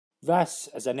This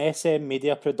is an SM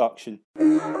Media production.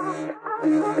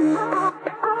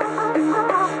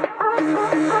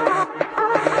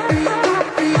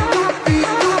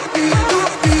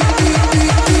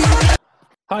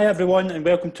 Hi everyone and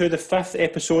welcome to the 5th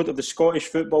episode of the Scottish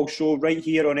Football Show right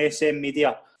here on SM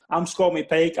Media. I'm Scott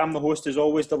McPike, I'm the host as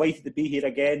always, delighted to be here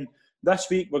again. This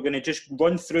week we're going to just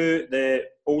run through the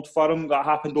Old Firm that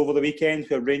happened over the weekend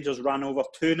where Rangers ran over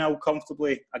 2-0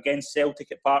 comfortably against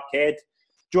Celtic at Parkhead.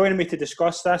 Joining me to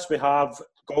discuss this we have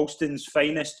Galston's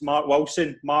finest, Mark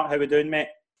Wilson. Mark, how are we doing, mate?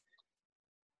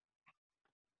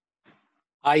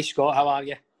 Hi Scott, how are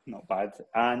you? Not bad.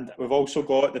 And we've also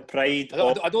got the pride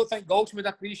I don't think Galston would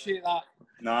appreciate that.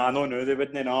 Nah, no, they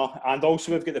wouldn't, no. And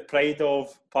also we've got the pride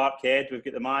of Parkhead. We've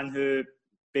got the man who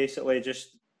basically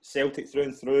just Celtic through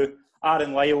and through.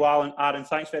 Aaron Lyle. Aaron,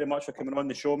 thanks very much for coming on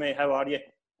the show, mate. How are you?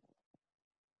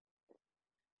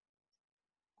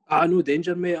 No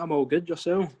danger, mate. I'm all good.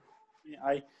 Yourself?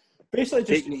 Aye. Basically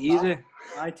just... Taking it easy.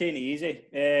 Taking it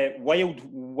easy.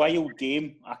 Wild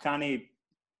game. I can't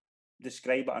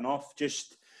describe it enough.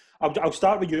 Just... I'll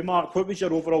start with you, Mark. What was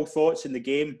your overall thoughts in the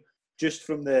game, just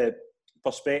from the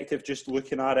perspective, just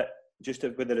looking at it, just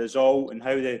with the result and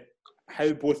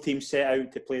how both teams set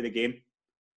out to play the game?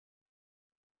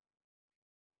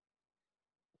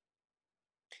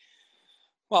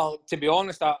 Well, to be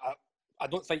honest, I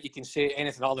don't think you can say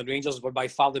anything other than Rangers were by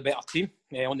far the better team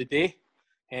on the day.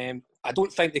 I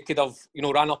don't think they could have,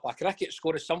 ran up a cricket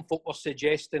score as some folk were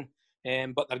suggesting,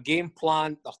 but their game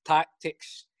plan, their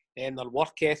tactics, their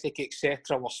work ethic,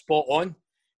 etc., were spot on.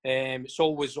 It's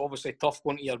always obviously tough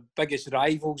going to your biggest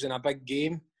rivals in a big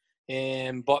game,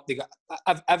 but they got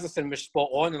everything was spot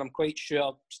on, and I'm quite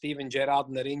sure Steven Gerrard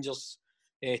and the Rangers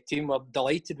team were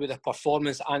delighted with the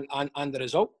performance and the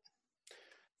result.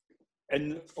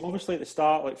 And obviously at the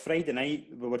start, like Friday night,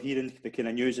 we were hearing the kind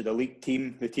of news of the league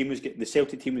team. The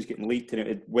Celtic team was getting leaked, and it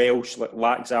had Welsh, like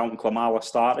Laxalt and Klimala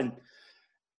starting.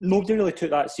 Nobody really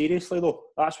took that seriously, though.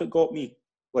 That's what got me.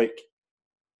 Like,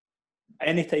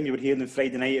 anytime you were hearing on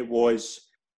Friday night, it was,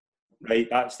 right,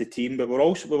 that's the team. But we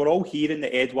were all hearing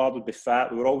that Edouard would be fit.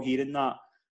 We were all hearing that.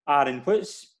 Aaron,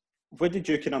 what did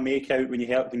you kind of make out when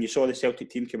you saw the Celtic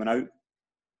team coming out?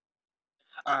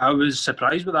 I was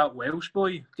surprised with that Welsh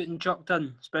boy getting chucked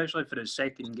in, especially for his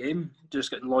second game, just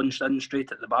getting launched in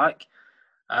straight at the back.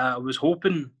 I was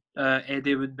hoping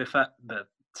Eddie would be fit, but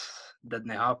didn't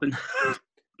happen.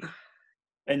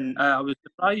 And I was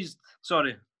surprised.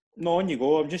 Sorry. No, on you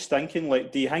go. I'm just thinking,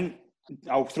 like, do you think,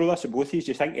 I'll throw this at both of you, do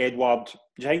you think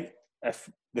if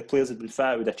the players had been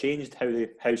fit, it would have changed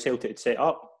how Celtic had set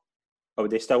up? Or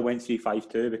would they still went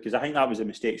 3-5-2? Because I think that was a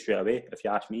mistake straight away, if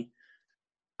you ask me.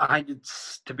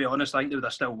 To be honest, I think they would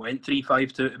have still went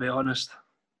 3-5-2, to be honest.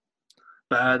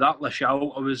 But that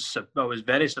Laxalt, I was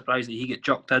very surprised that he get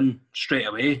chucked in straight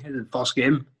away in the first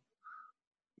game.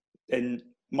 And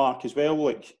Mark, as well,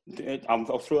 like,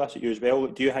 I'll throw this at you as well.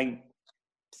 Do you think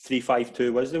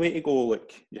 3-5-2 was the way to go? Like,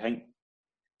 do you think?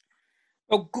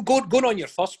 Well, going on your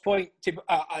first point,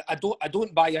 I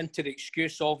don't buy into the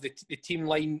excuse of the team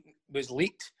line was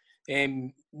leaked.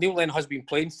 Neil Lennon has been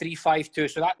playing 3-5-2,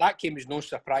 so that came as no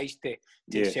surprise to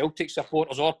Celtic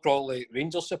supporters or probably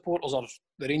Rangers supporters or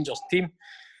the Rangers team.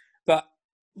 But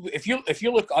if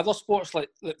you look at other sports,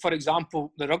 like for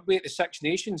example the rugby at the Six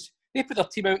Nations, they put their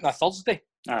team out on a Thursday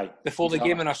before the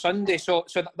game on a Sunday. So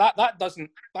that doesn't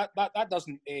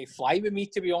fly with me,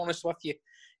 to be honest with you.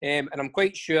 And I'm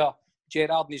quite sure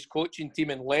Gerrard and his coaching team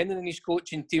and Lennon and his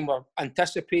coaching team were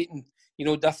anticipating,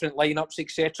 different lineups,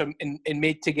 etc., and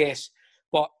made to guess.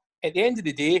 But at the end of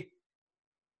the day,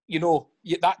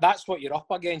 that's what you're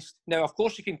up against. Now, of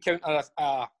course, you can counter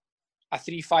a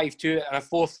 3-5-2 and a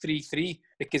 4-3-3,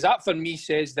 because that for me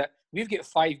says that we've got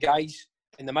 5 guys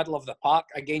in the middle of the park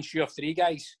against your 3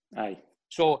 guys. Aye.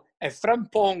 So if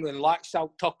Frimpong and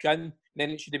Laxalt tuck in,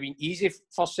 then it should have been easy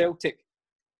for Celtic.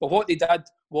 But what they did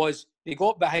was they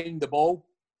got behind the ball.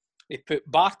 They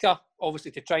put Barker,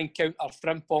 obviously, to try and counter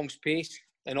Frimpong's pace.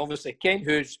 And obviously Kent,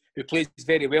 who plays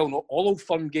very well in all Old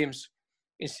Firm games,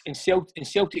 in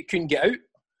Celtic couldn't get out,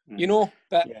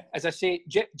 But as I say,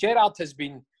 Gerrard has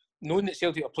been known that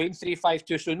Celtic are playing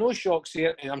 3-5-2, so no shocks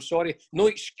there. And I'm sorry, no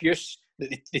excuse that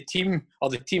the team or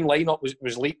the team lineup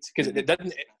was leaked, because it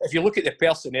didn't. If you look at the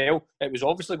personnel, it was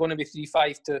obviously going to be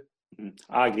 3-5-2.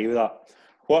 I agree with that.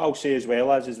 What I'll say as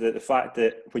well is that the fact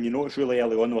that when you notice really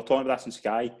early on, we're talking about this in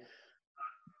Sky,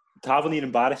 Tavernier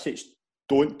and Barisic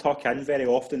don't tuck in very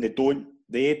often.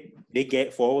 They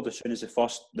get forward as soon as the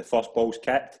first ball's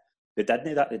kicked. They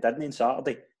didn't on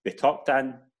Saturday. They tucked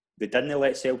in. They didn't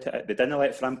let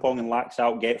Frimpong and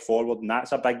Laxalt get forward, and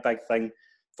that's a big thing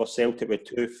for Celtic with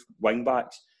 2 wing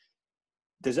backs.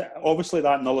 does it obviously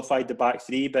that nullified the back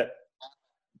three? But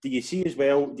do you see as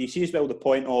well the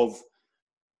point of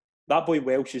that boy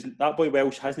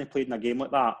Welsh hasn't played in a game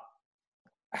like that.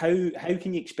 How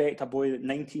can you expect a boy,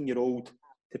 19-year-old,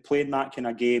 to play in that kind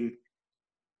of game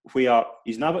where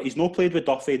he's not played with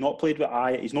Duffy, not played with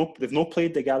they've not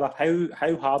played together.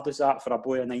 How hard is that for a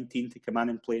boy of 19 to come in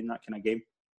and play in that kind of game?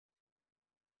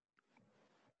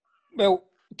 Well,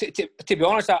 to be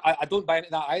honest, I don't buy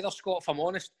into that either, Scott. If I'm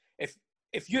honest,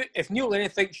 if Neil Lennon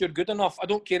thinks you're good enough, I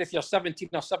don't care if you're 17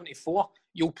 or 74,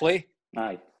 you'll play.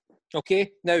 Aye.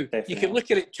 Okay. Now Definitely. You can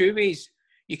look at it two ways.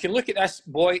 You can look at this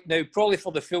boy now, probably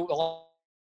for the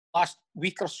last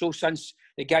week or so since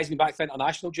the guy's been back for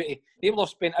international duty. They will have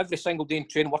spent every single day in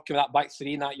training working with that back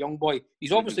three and that young boy.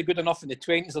 He's obviously good enough in the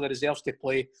 20s or the reserves to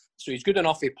play, so he's good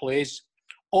enough he plays.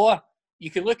 Or you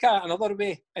can look at it another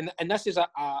way, and this is a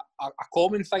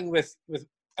common thing with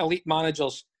elite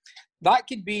managers. That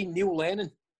could be Neil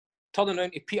Lennon turning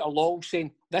around to Peter Lawwell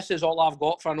saying, "This is all I've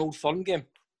got for an Old Firm game."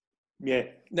 Yeah.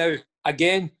 Now,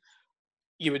 again,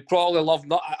 you would probably love,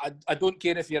 I don't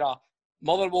care if you're a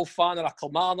Motherwell fan or a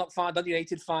Kilmarnock fan, Dundee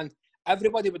United fan,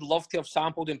 everybody would love to have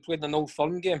sampled and played an Old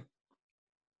Firm game.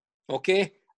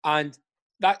 Okay? And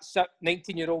that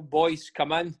 19-year-old boys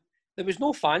come in. There was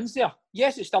no fans there.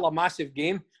 Yes, it's still a massive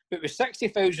game, but with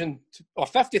 60,000 or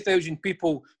 50,000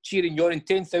 people cheering you on and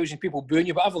 10,000 people booing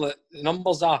you, whatever the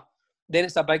numbers are, then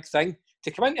it's a big thing.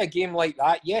 To come into a game like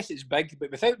that, yes, it's big,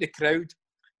 but without the crowd,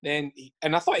 and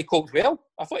I thought he coped well.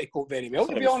 I thought he coped very well,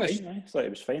 to be honest. I thought he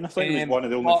was fine. I thought he was one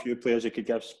of the only few players who could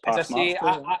give pass marks. As I say,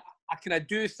 I kind of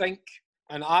do think,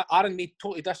 and Aaron may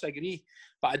totally disagree,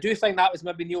 but I do think that was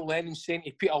maybe Neil Lennon saying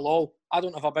to Peter Lawwell, "I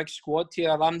don't have a big squad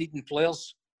here. I'm needing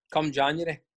players come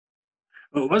January."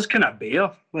 Well, it was kind of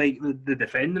bare. Like the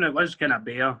defending, it was kind of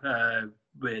bare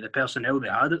with the personnel they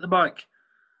had at the back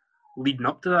leading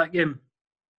up to that game.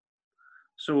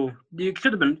 So you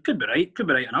could be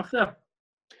right enough there.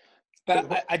 But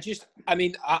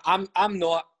I'm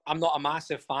not a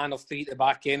massive fan of three at the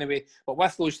back anyway. But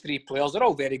with those three players, they're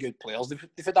all very good players.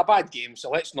 They've had a bad game,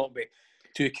 so let's not be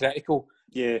too critical.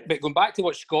 Yeah. But going back to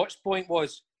what Scott's point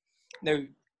was, now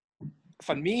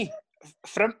for me,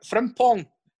 Frimpong's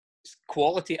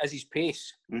quality is his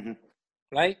pace,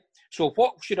 right? So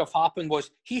what should have happened was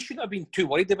he shouldn't have been too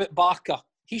worried about Barker.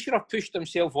 He should have pushed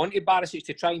himself onto Barisic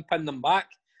to try and pin them back.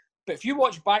 But if you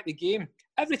watch back the game,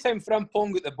 every time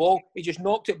Frimpong got the ball, he just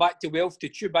knocked it back to Welsh to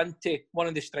tube into one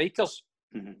of the strikers.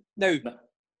 Now,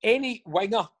 any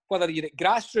winger, whether you're at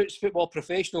grassroots football,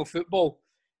 professional football,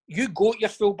 you go to your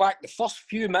full-back the first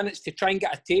few minutes to try and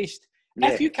get a taste.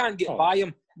 Yeah. If you can't get by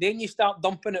him, then you start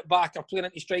dumping it back or playing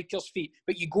into strikers' feet.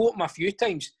 But you go at him a few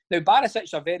times. Now,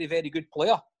 Barisic's a very, very good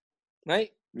player,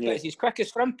 right? Yeah. But is he as quick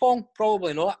as Frimpong?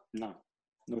 Probably not. No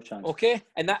chance. Okay,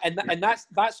 and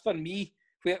that's for me.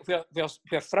 Where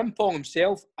Frimpong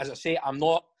himself, as I say, I've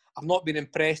not been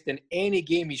impressed in any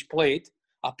game he's played,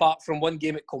 apart from one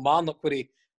game at Kilmarnock where he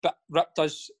ripped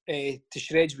us to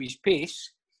shreds with his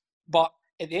pace. But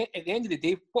at the end of the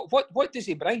day, what does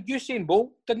he bring? Usain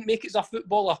Bolt didn't make it as a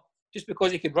footballer just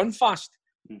because he could run fast.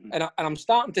 And I'm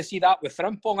starting to see that with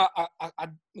Frimpong.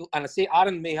 I say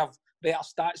Aaron may have better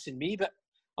stats than me, but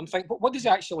I'm thinking, what does he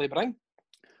actually bring?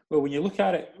 Well, when you look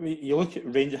at it, you look at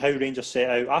how Rangers set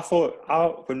out. I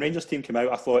thought when Rangers team came out,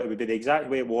 I thought it would be the exact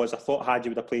way it was. I thought Hadji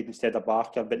would have played instead of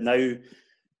Barker. But now,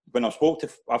 when I've spoke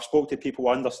to people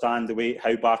who understand the way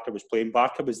how Barker was playing.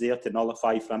 Barker was there to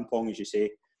nullify Frimpong, as you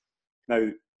say. Now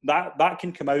that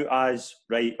can come out as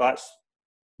right.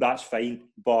 That's fine.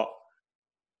 But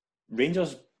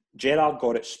Rangers, Gerrard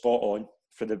got it spot on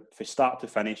for start to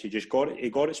finish. He just got it. He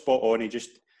got it spot on. He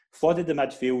just flooded the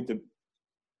midfield.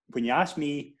 When you ask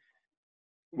me,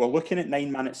 we're looking at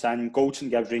 9 minutes in. Goldson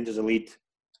gives Rangers a lead.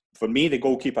 For me, the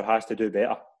goalkeeper has to do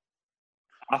better.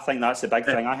 I think that's the big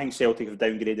thing. I think Celtic have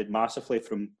downgraded massively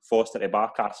from Foster to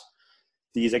Barkas.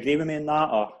 Do you agree with me on that?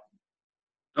 Or?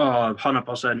 Oh,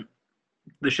 100%.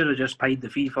 They should have just paid the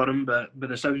fee for him, but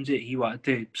the sounds it, he wanted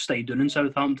to stay down in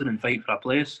Southampton and fight for a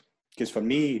place. Because for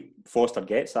me, Foster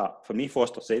gets that. For me,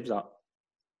 Foster saves that.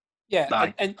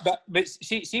 Yeah, but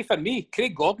see, for me,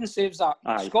 Craig Gordon saves that.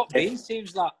 Aye, Scott Bain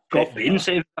saves that. Scott Bain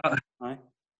saves that. Aye,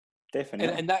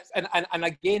 definitely. And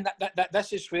again,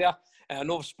 this is where, and I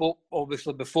know I've spoke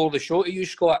obviously before the show to you,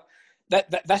 Scott.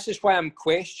 This is why I'm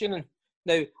questioning.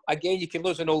 Now, again, you can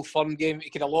lose an Old Firm game. You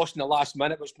could have lost in the last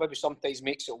minute, which maybe sometimes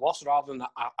makes it worse rather than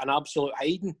an absolute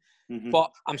hiding.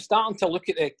 But I'm starting to look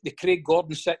at the Craig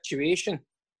Gordon situation,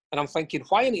 and I'm thinking,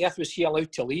 why on earth was he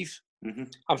allowed to leave?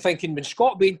 I'm thinking when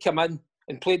Scott Bain came in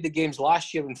and played the games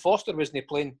last year when Foster wasn't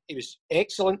playing, he was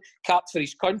excellent, capped for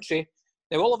his country.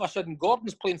 Now, all of a sudden,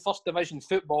 Gordon's playing first division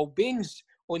football, Bain's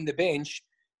on the bench,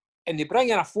 and they bring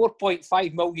in a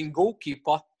 4.5 million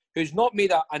goalkeeper who's not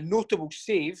made a notable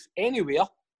save anywhere,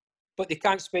 but they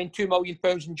can't spend £2 million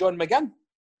on John McGinn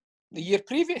the year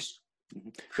previous.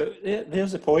 But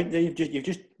there's the point. You've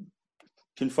just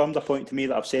confirmed a point to me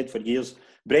that I've said for years.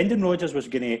 Brendan Rodgers was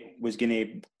gonna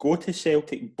go to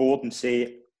Celtic board and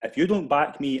say, if you don't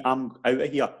back me, I'm out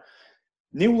of here.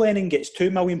 Neil Lennon gets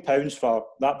 £2 million for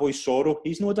that boy's sorrow.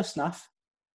 He's not a sniff.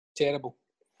 Terrible.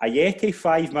 Ajeti,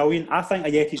 $5 million. I think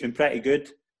Ajeti's been pretty good.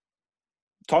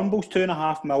 Turnbull's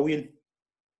 $2.5 million.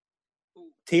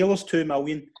 Taylor's $2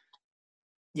 million.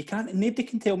 You can't. Nobody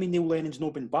can tell me Neil Lennon's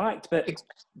not been backed, but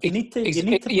you need to.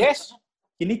 Yes.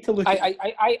 You need to look. I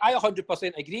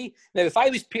 100% agree. Now, if I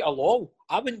was Peter Law,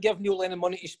 I wouldn't give Neil Lennon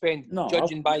money to spend,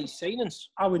 judging by his signings.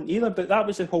 I wouldn't either, but that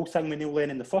was the whole thing with Neil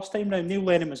Lennon the first time round. Neil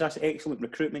Lennon was this excellent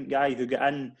recruitment guy who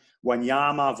got in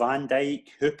Wanyama, Van Dijk,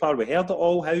 Hooper. We heard it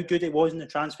all, how good it was in the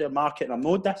transfer market, and I'm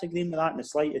not disagreeing with that in the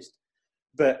slightest.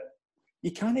 But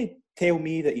you can't tell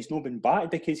me that he's not been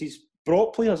backed because he's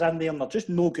brought players in there and they're just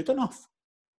no good enough.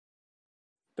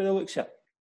 But it looks it.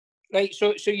 Right,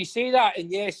 so you say that, and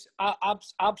yes,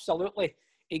 absolutely.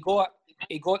 He got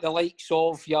the likes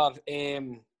of your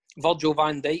Virgil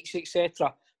van Dijks,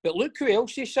 etc. But look who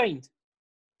else he signed.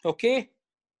 Okay?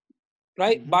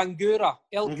 Right? Bangura,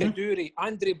 El Kaduri,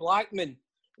 Andre Blackman,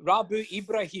 Rabu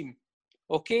Ibrahim.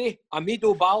 Okay?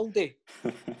 Amido Balde.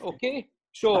 Okay?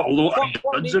 So a lot of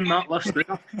goods in that list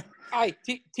there. Aye,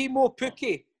 Timo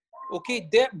Pukki. Okay?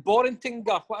 Dirk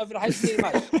Borentinger, whatever his name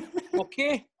is.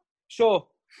 Okay? So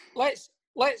let's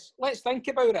think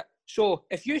about it. So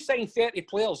if you sign 30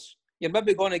 players, you're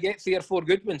maybe going to get 3 or 4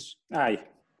 good ones. Aye.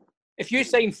 If you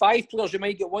sign 5 players, you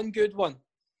might get 1 good one.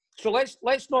 So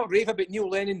let's not rave about Neil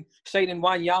Lennon signing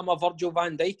Wanyama, Virgil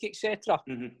van Dijk, etc.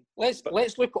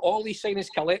 Let's look at all these signings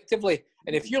collectively.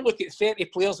 And if you look at 30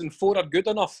 players and 4 are good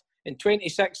enough and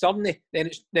 26 aren't,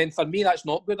 then for me that's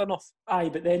not good enough. Aye,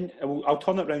 but then I'll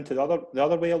turn it round to the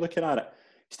other way of looking at it.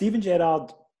 Steven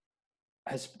Gerrard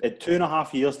has had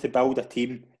 2.5 years to build a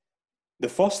team. The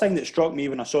first thing that struck me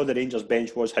when I saw the Rangers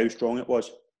bench was how strong it was.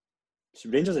 So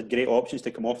Rangers had great options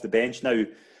to come off the bench. Now,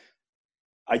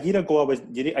 a year ago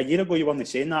you weren't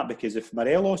saying that because if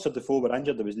Morelos or Defoe were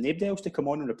injured, there was nobody else to come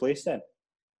on and replace them.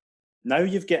 Now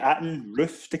you've got Itten,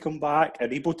 Roof to come back,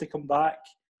 Aribo to come back.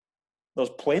 There's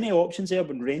plenty of options there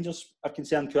when Rangers are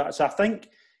concerned. So I think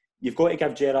you've got to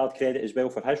give Gerrard credit as well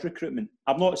for his recruitment.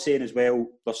 I'm not saying as well,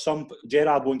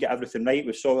 Gerrard won't get everything right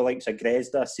with sort of like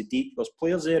Grezda, Sadiq. There's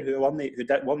players there who won the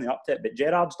uptick, but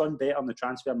Gerrard's done better in the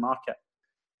transfer market.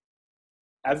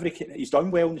 He's done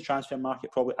well in the transfer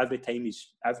market probably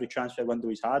every transfer window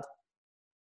he's had.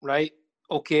 Right.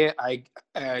 Okay, I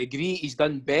agree he's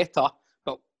done better,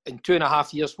 but in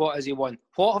 2.5 years, what has he won?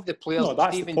 What have the players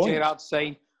Steven Gerrard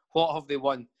signed? What have they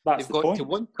won? They've got to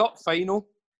one cup final,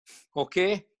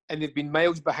 okay, and they've been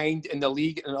miles behind in the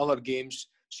league and other games.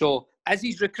 So is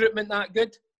his recruitment that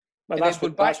good? Well, that's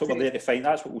what we're there to find.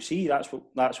 That's what we'll see. That's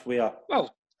where.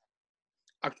 Well,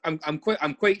 I'm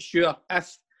quite sure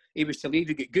if he was to leave,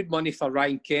 he'd get good money for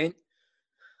Ryan Kent.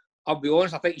 I'll be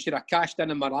honest, I think he should have cashed in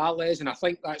on Morales, and I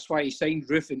think that's why he signed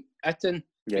Roof and Itten.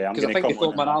 Yeah, because I think they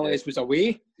thought Morales was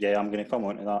away. Yeah, I'm going to come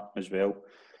on to that as well.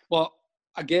 But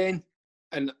again,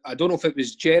 and I don't know if it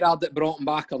was Gerrard that brought him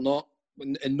back or not,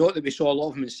 and not that we saw a lot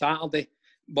of him on Saturday,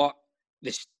 but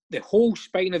the whole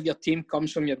spine of your team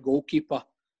comes from your goalkeeper.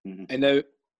 And now,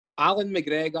 Alan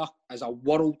McGregor is a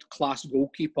world-class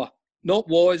goalkeeper. Not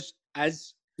was,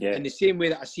 is. Yeah. In the same way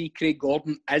that I see Craig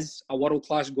Gordon is a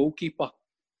world-class goalkeeper.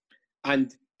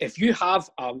 And if you have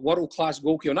a world-class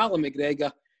goalkeeper, Alan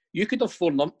McGregor, you could have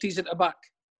 4 numpties at the back.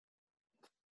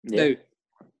 Yeah. Now,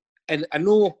 and I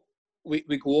know we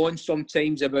go on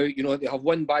sometimes about, they have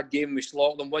one bad game and we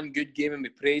slaughter them, one good game and we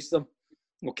praise them.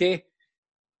 Okay?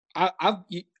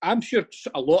 I'm sure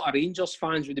a lot of Rangers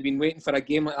fans would have been waiting for a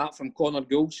game like that from Connor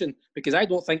Goulson, because I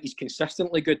don't think he's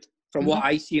consistently good from what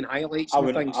I see in highlights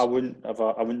and things. I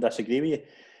wouldn't disagree with you.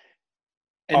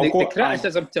 And the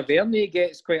criticism Tavernier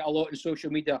gets quite a lot on social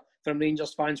media from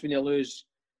Rangers fans when they lose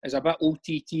is a bit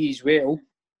OTT as well.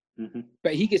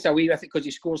 But he gets away with it because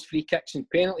he scores free kicks and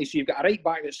penalties. So you've got a right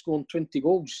back that's scoring 20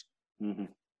 goals.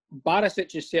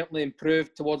 Barisic has certainly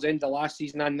improved towards the end of last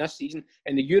season and this season,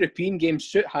 and the European games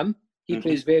suit him. He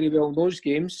plays very well in those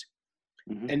games.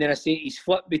 And then I say he's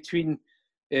flipped between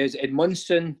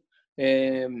Edmundson,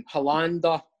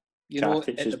 Hollander, at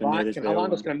the back, and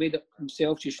Hollander's kind of made it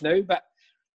himself just now. But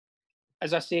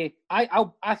as I say,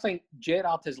 I think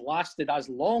Gerrard has lasted as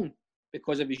long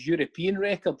because of his European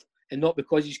record and not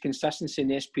because of his consistency in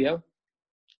the SPL.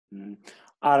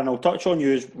 Aaron, I'll touch on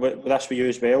you with this for you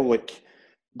as well. Like,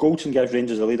 Goldson gives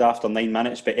Rangers the lead after 9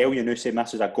 minutes, but El Yunusi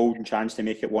misses a golden chance to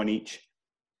make it one each.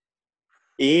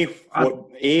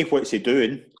 What's he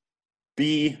doing?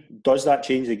 B, does that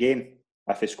change the game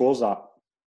if he scores that?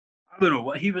 I don't know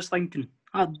what he was thinking.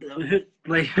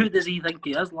 Who does he think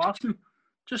he is, Larson?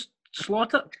 Just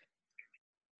slot it.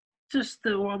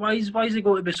 Why is he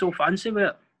going to be so fancy with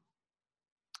it?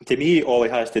 To me, all he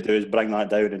has to do is bring that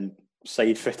down and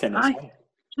side foot in.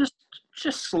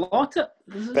 Just slot it.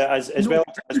 But as well,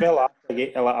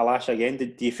 Alash again.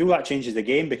 Do you feel that changes the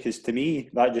game? Because to me,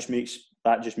 that just makes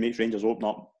Rangers open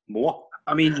up more.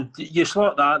 I mean, you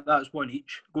slot that. That's one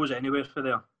each. Goes anywhere for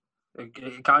there.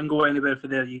 It can go anywhere for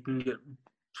there. You can get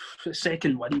a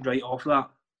second win right off that.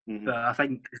 Mm-hmm. But I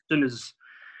think as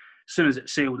soon as it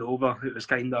sailed over, it was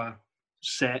kind of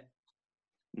set.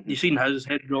 Mm-hmm. You've seen his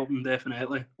head dropping,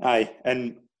 definitely. Aye,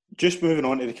 and just moving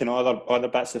on to the kind of other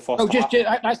bits of the first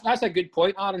half. That's a good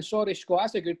point, Aaron. Sorry, Scott,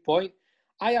 that's a good point.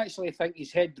 I actually think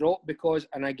his head dropped because,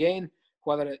 and again,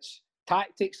 whether it's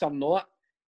tactics or not,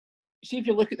 see if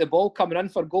you look at the ball coming in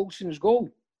for Goldson's goal.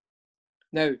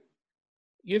 Now,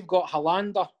 you've got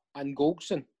Helander and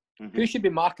Goldson. Mm-hmm. Who should be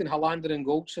marking Helander and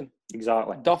Goldson?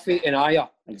 Exactly. Duffy and Ajer.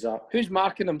 Exactly. Who's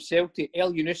marking them? Celtic,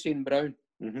 El Yunusi and Brown.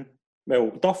 Mm-hmm.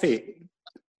 Well, Duffy,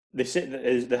 the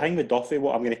thing with Duffy, I'm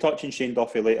going to touch on Shane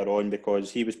Duffy later on because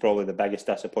he was probably the biggest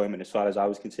disappointment as far as I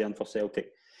was concerned for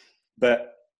Celtic.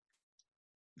 But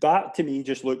that to me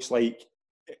just looks like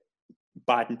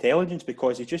bad intelligence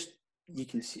because you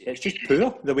can see it's just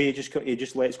poor the way he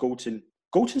just lets Goldson.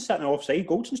 Goldson's sitting offside.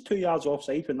 Goldson's 2 yards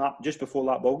offside just before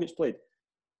that ball gets played.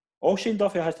 All Shane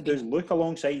Duffy has to do is look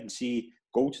alongside and see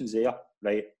Goldson's there.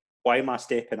 Right? Why am I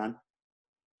stepping in?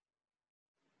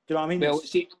 Do you know what I mean? Well,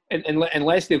 see,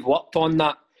 unless they've worked on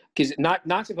that, because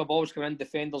that's if a ball's come in,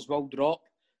 defenders will drop.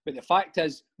 But the fact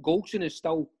is, Goldson is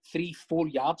still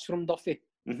 3-4 yards from Duffy,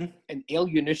 mm-hmm. and El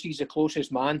Yunusi is the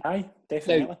closest man. Aye,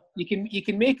 definitely. Now, you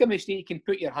can make a mistake, you can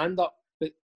put your hand up,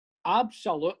 but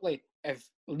absolutely, if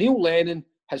Neil Lennon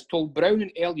has told Brown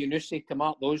and El Yunusi to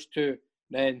mark those two,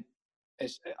 then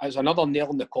it's another nail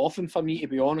in the coffin for me, to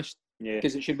be honest. Yeah.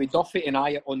 Because it should be Duffy and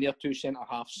Ajer on their two centre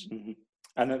halves. Mm-hmm.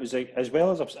 And it was like, as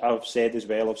well as I've said this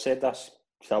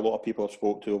to a lot of people I've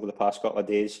spoke to over the past couple of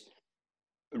days.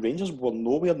 Rangers were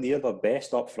nowhere near their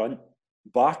best up front.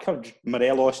 Barker,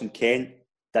 Morelos, and Kent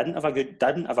didn't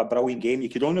have a brilliant game. You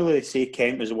could only really say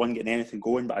Kent was the one getting anything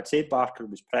going, but I'd say Barker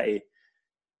was pretty.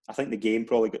 I think the game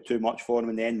probably got too much for him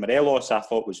in the end. Morelos, I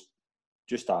thought, was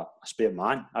just a spare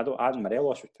man.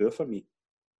 Morelos was poor for me.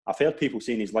 I've heard people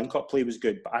saying his link-up play was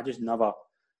good, but I just never.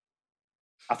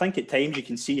 I think at times you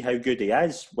can see how good he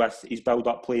is with his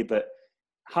build-up play, but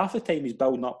half the time he's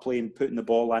building up play and putting the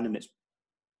ball in, and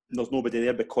there's nobody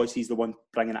there because he's the one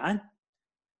bringing it in.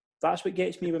 That's what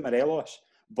gets me with Morelos.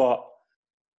 But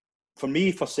for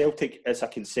me, for Celtic, it's a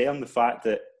concern the fact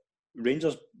that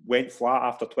Rangers went flat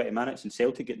after 20 minutes and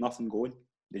Celtic get nothing going.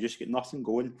 They just get nothing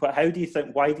going. But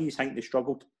why do you think they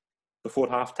struggled before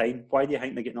half-time? Why do you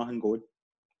think they get nothing going?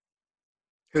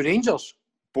 Who, Rangers?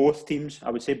 Both teams. I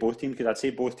would say both teams because I'd say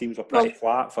both teams were pretty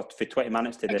flat for 20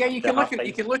 minutes to again, you can look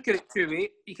at it two ways.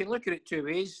 You can look at it two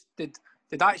ways. Did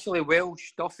actually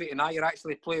Welsh, Duffy and Ajer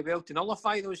actually play well to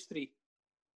nullify those three?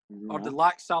 No. Or did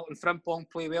Laxalt and Frimpong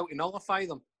play well to nullify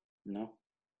them? No.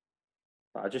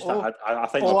 But I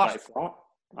think they're pretty flat.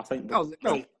 I think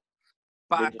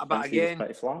but again,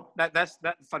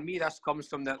 that for me, this comes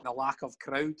from the lack of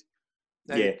crowd.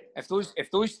 Now, yeah.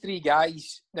 If those three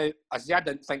guys, now as I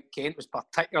didn't think Kent was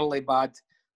particularly bad.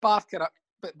 Barker's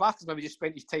maybe just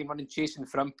spent his time running chasing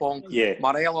Frimpong. Yeah.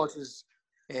 Morelos is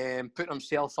putting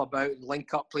himself about and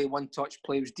link up play, one touch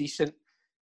play was decent.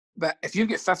 But if you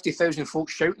get 50,000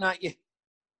 folks shouting at you,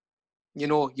 you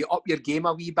know, you up your game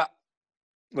a wee bit.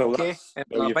 Well, okay, if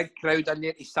there's a big crowd in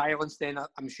there to silence, then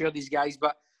I'm sure these guys.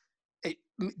 But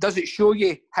does it show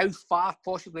you how far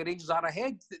possibly Rangers are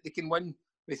ahead that they can win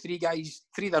with three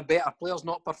of their better players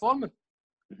not performing?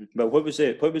 Mm-hmm. But what was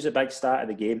the big start of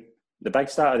the game? The big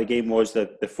start of the game was the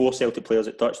four Celtic players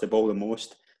that touched the ball the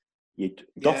most.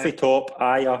 Duffy top,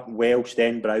 Ajer, Welsh,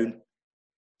 then Brown.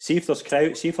 See if there's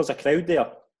a crowd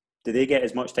there. Do they get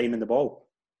as much time in the ball?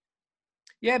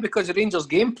 Yeah, because the Rangers'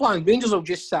 game plan, Rangers will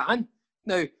just sit in.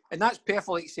 Now, and that's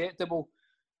perfectly acceptable.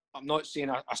 I'm not saying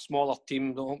a smaller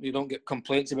team, you don't get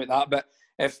complaints about that, but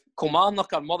if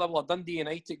Kilmarnock or Motherwell or Dundee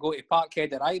United go to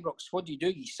Parkhead or Ibrox, what do?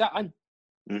 You sit in.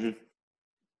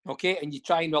 Mm-hmm. Okay, and you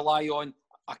try and rely on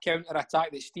a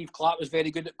counter-attack that Steve Clark was very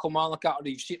good at Kilmarnock, or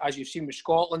as you've seen with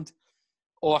Scotland,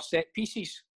 or set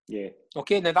pieces. Yeah.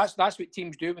 Okay, now that's what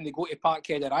teams do when they go to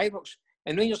Parkhead or Ibrox.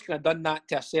 And Rangers could have done that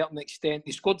to a certain extent.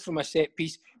 They scored from a set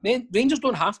piece. Then Rangers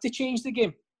don't have to change the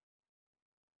game.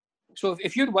 So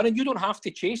if you're winning, you don't have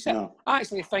to chase it. No. I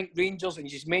actually think Rangers, and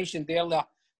you just mentioned earlier,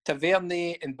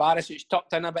 Tavernier and Barisic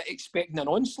tucked in a bit, expecting an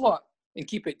onslaught and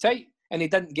keep it tight, and they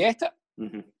didn't get it.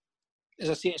 Mm-hmm. As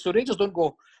I say, so Rangers don't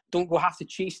go have to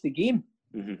chase the game.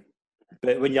 Mm-hmm.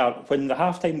 But when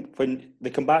they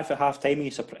come back for half time,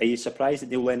 are you surprised that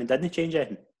Neil Lennon didn't change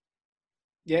anything?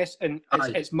 Yes, and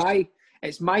it's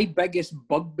my biggest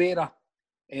bugbearer,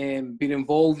 being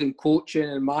involved in coaching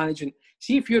and managing.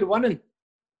 See, if you're winning,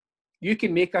 you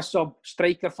can make a sub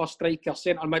striker for striker,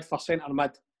 centre mid for centre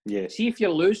mid. Yeah. See, if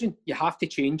you're losing, you have to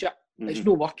change it. Mm-hmm. It's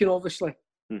not working, obviously.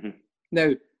 Mm-hmm.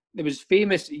 Now, there was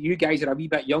famous, you guys are a wee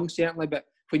bit young, certainly, but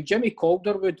when Jimmy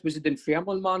Calderwood was the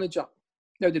Dunfermline manager,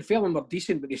 now Dunfermline were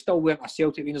decent, but they still weren't a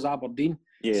Celtic, Rangers, Aberdeen.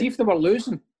 Yeah. See, if they were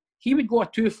losing, he would go a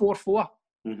 2-4-4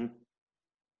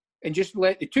 and just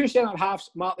let the two centre halves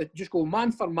just go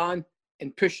man for man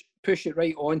and push it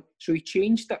right on. So he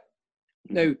changed it.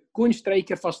 Now, going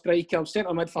striker for striker,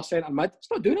 centre mid for centre mid, it's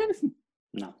not doing anything.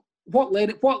 No. What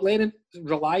Lennon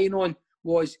relying on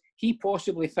was he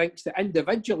possibly thinks that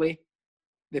individually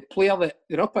the player that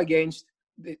they're up against,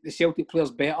 the Celtic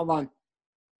player's better than.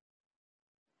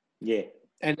 Yeah.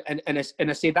 And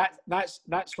I say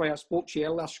that's why I spoke to you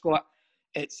earlier, Scott.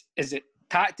 Is it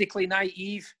tactically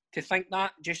naive to think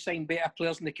that just sign better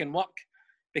players and they can work?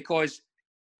 Because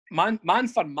man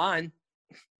for man,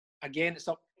 again, it's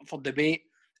up for debate.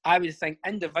 I would think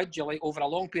individually over a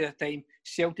long period of time,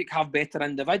 Celtic have better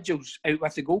individuals out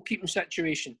with the goalkeeping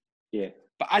situation. Yeah.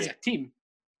 But as a team,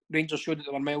 Rangers showed that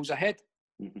they were miles ahead.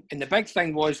 Mm-hmm. And the big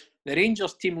thing was the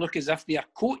Rangers team look as if they are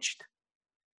coached.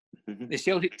 Mm-hmm. The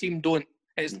Celtic team don't.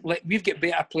 It's like we've got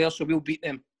better players, so we'll beat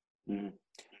them. Mm-hmm.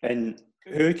 And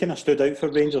who kind of stood out for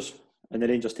Rangers in the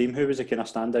Rangers team? Who was the kind of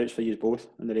standouts for you both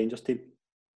in the Rangers team?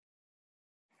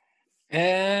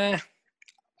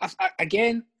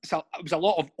 Again, it was a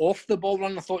lot of off the ball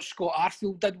running. I thought Scott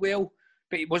Arfield did well,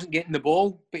 but he wasn't getting the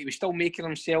ball, but he was still making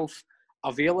himself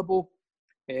available.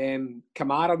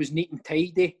 Kamara was neat and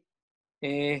tidy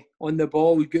on the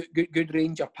ball, good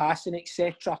range of passing,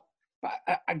 etc. But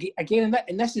again,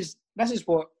 and this is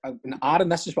what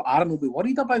Aaron will be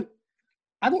worried about.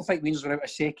 I don't think Rangers were out of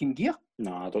second gear.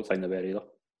 No, I don't think they were either.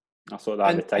 I thought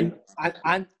that at the time,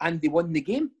 and they won the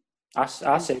game. I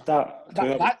said that.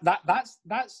 That's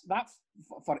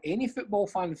for any football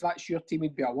fan. If that's your team,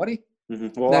 would be a worry.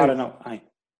 Mm-hmm. Well, now, Aaron, aye.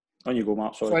 On you go,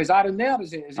 Mark. Sorry. So is Aaron there?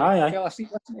 Is it aye. Fell asleep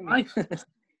listening to me? Aye.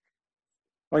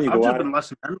 On you I've go, just Aaron. been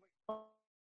listening.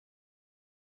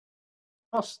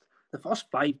 The first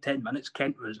 5-10 minutes,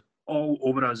 Kent was all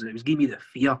over us. It was giving me the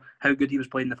fear how good he was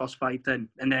playing the first 5-10,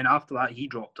 and then after that he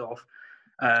dropped off.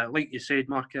 Like you said,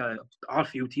 Mark,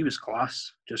 Arfield, he was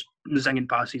class, just zinging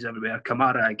passes everywhere.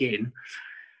 Kamara again.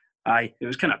 Aye, it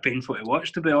was kind of painful to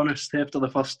watch, to be honest, after the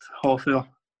first half hour.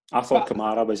 I thought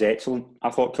Kamara was excellent.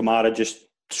 I thought Kamara just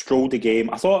strolled the game.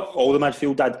 I thought all the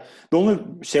midfield did. The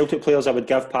only Celtic players I would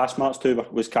give pass marks to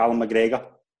was Callum McGregor,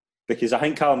 because I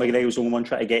think Callum McGregor was the only one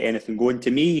trying to get anything going.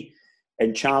 To me,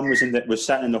 and Cham was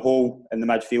sitting in the hole in the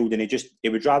midfield, and he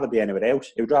would rather be anywhere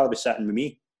else. He would rather be sitting with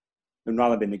me than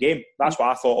rather be in the game. That's what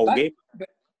I thought all game.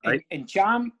 Right? And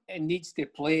Cham needs to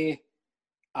play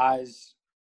as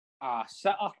a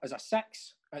sitter, as a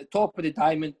 6 at the top of the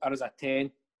diamond, or as a 10.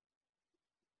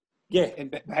 Yeah,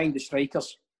 and behind the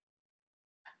strikers.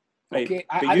 Right. Okay,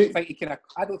 I don't think he can.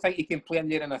 I don't think he can play in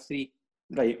there in a 3.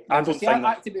 Right. I don't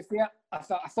think. To be fair,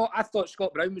 I thought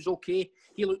Scott Brown was okay.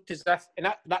 He looked as if, and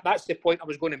that's the point I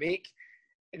was going to make.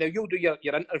 Now you'll do your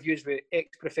interviews with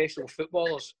ex-professional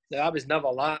footballers. Now I was never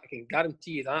that. I can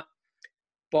guarantee you that.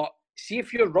 But see,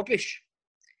 if you're rubbish,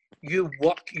 you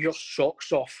work your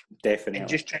socks off. Definitely. And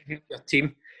just try to help your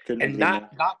team. And that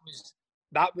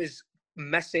was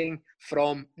missing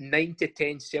from 9 to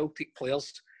 10 Celtic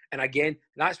players. And again,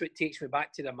 that's what takes me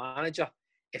back to the manager.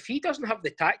 If he doesn't have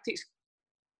the tactics,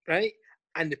 right,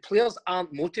 and the players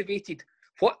aren't motivated,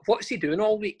 what's he doing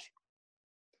all week?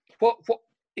 What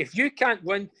if you can't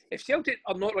win? If Celtic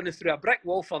are not running through a brick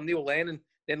wall for Neil Lennon,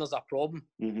 then there's a problem.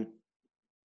 Mm-hmm.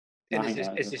 And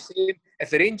it's the same. If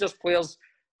the Rangers players,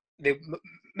 they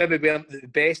maybe weren't at the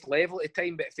best level at the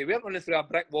time, but if they weren't running through a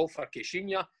brick wall for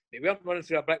Caixinha, they weren't running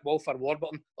through a brick wall for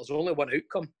Warburton, there's only one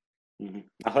outcome. Mm-hmm.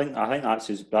 I think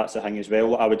that's the thing as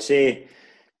well. I would say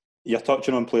you're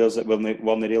touching on players that weren't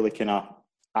really kind of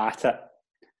at it.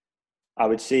 I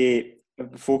would say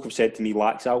folk have said to me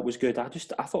Laxalt was good. I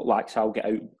thought Laxalt got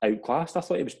outclassed. I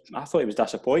thought he was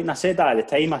disappointing. I said that at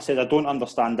the time. I said I don't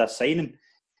understand this signing.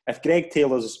 If Greg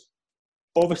Taylor's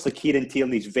obviously Kieran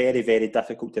Tierney's very, very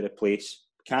difficult to replace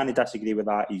can't disagree with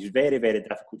that. He's very, very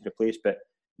difficult to replace. But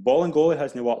Bolingoli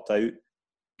hasn't worked out.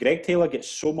 Greg Taylor gets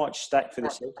so much stick for the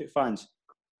Celtic fans.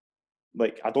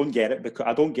 Like, I don't get it, because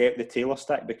I don't get the Taylor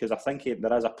stick, because I think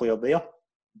there is a player there.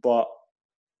 But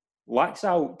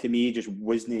Laxalt, to me, just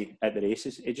wasn't at the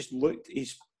races. It just looked,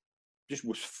 just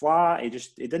was flat.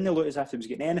 It didn't look as if he was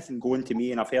getting anything going to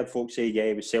me. And I've heard folks say, yeah,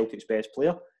 he was Celtic's best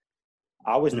player.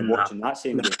 I wasn't watching that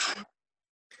same game.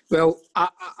 Well,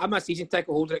 I'm a season ticket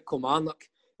holder at Kilmarnock,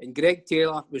 and Greg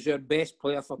Taylor was our best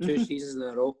player for 2 seasons in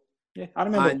a row. Yeah, I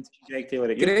remember and Greg Taylor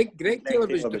at Greg Taylor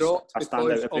was dropped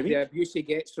because of the abuse he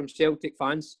gets from Celtic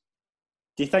fans.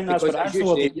 Do you think that's what it is,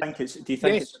 or do you think it's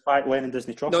the fact Lennon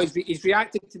doesn't trust him? No, he's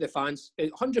reacted to the fans.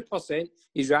 100%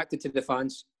 he's reacted to the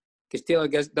fans, because Taylor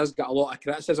does get a lot of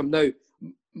criticism. Now,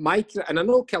 and I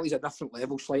know Kelly's a different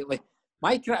level slightly,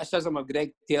 my criticism of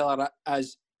Greg Taylor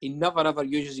is he never ever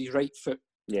uses his right foot.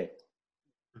 Yeah.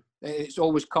 It's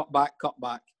always cut back.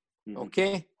 Mm-hmm.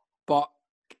 Okay? But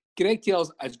Greg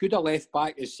Taylor's as good a left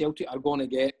back as Celtic are going to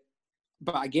get.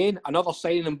 But again, another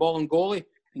signing in Bolingoli,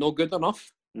 no good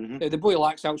enough. Mm-hmm. The boy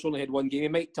Laxalt's only had one game. He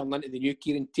might turn into the new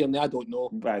Kieran Tierney, I don't know.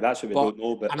 Right, that's what we don't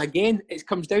know. But... And again, it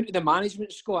comes down to the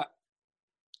management, Scott.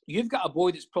 You've got a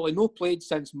boy that's probably not played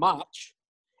since March,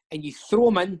 and you throw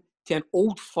him in to an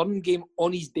Old Firm game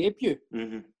on his debut.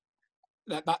 Mm-hmm.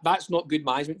 That's not good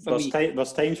management for me.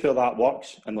 There's times where that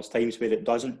works, and there's times where it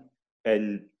doesn't.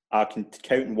 And I can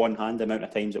count in one hand the amount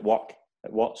of times it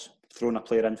works, throwing a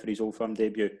player in for his Old Firm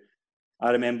debut.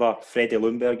 I remember Freddie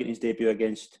Lundberg getting his debut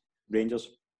against Rangers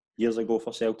years ago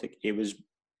for Celtic. He was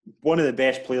one of the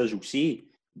best players you'll see,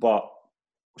 but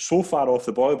so far off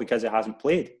the boil because he hasn't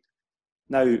played.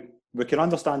 Now, we can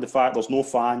understand the fact there's no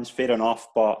fans, fair enough,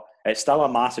 but it's still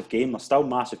a massive game. There's still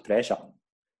massive pressure.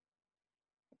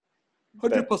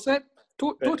 100%.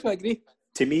 Totally agree.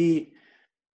 To me,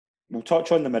 we'll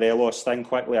touch on the Morelos thing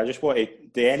quickly. I just want to...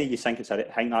 Do any of you think that's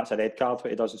a red card, what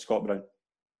he does in Scott Brown?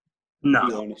 No.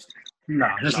 Be honest. No.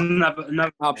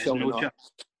 Never. Absolutely not.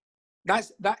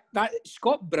 That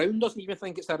Scott Brown doesn't even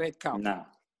think it's a red card. No.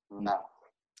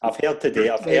 I've heard today.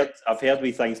 I've heard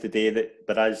wee things today that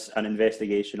there is an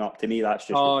investigation up. To me, that's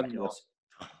just ridiculous.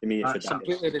 No. To me, it's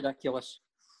completely ridiculous.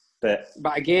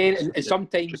 But again, and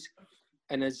sometimes,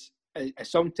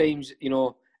 sometimes, you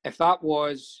know, if that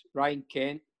was Ryan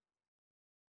Kent,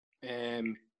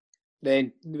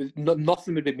 then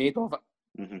nothing would be made of it.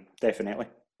 Mm-hmm. Definitely,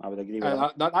 I would agree with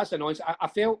that. That's annoying.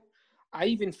 I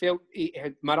even felt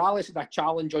Morales had a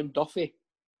challenge on Duffy.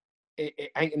 I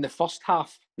think in the first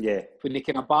half, when he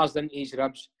kind of buzzed into his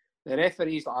ribs, the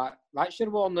referee's like, "That's your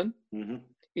warning." Mm-hmm.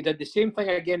 He did the same thing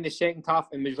again in the second half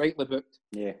and was rightly booked.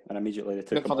 Yeah, and immediately they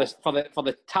took him off. For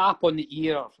the tap on the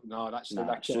ear. No, that's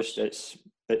ridiculous.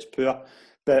 It's poor.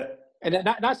 But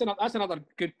that's another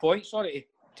good point. Sorry to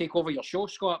take over your show,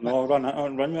 Scott. No, run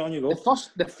me on, you go.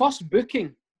 The first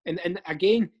booking. And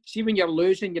again, see, when you're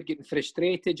losing, you're getting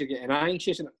frustrated, you're getting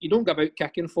anxious, and you don't go about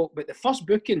kicking folk. But the first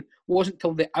booking wasn't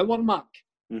till the hour mark,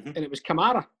 and it was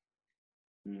Kamara.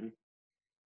 Mm-hmm.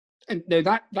 And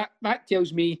now that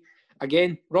tells me,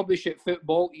 again, rubbish at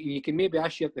football. You can maybe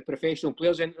ask the professional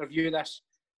players interview this.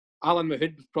 Alan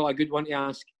Mahood was probably a good one to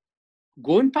ask.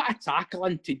 Go and put a tackle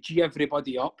in to G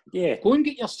everybody up. Yeah. Go and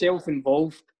get yourself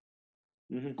involved.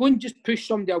 Mm-hmm. Go and just push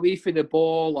somebody away from the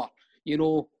ball,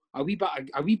 or a wee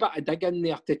bit of dig in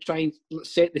there to try and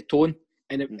set the tone,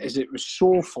 and it was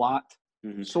so flat,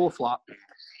 so flat.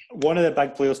 One of the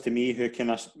big players to me who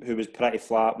was pretty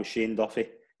flat was Shane Duffy.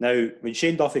 Now, when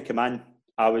Shane Duffy came in,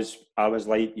 I was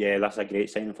like, yeah, that's a great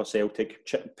signing for Celtic.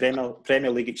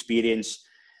 Premier League experience.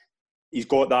 He's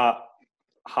got that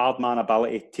hard man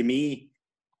ability. To me,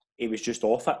 he was just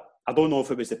off it. I don't know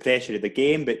if it was the pressure of the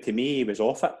game, but to me, he was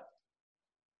off it.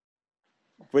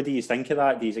 What do you think of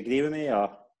that? Do you agree with me,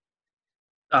 or?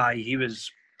 He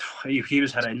was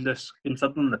horrendous.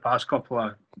 Considering the past couple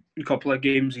of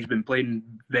games, he's been playing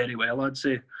very well, I'd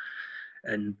say,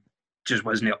 and just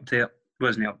wasn't up to it.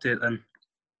 Then.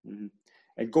 Mm-hmm.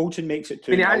 And Goldson makes it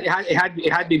too. He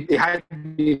had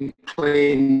been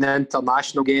playing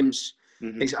international games,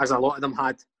 as a lot of them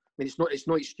had. I mean, it's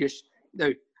no excuse. Now,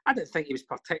 I didn't think he was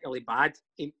particularly bad.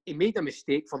 He made a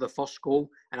mistake for the first goal,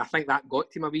 and I think that got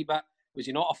to him a wee bit. Was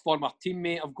he not a former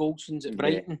teammate of Goldson's at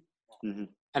Brighton? Yeah. Mm-hmm.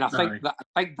 And I think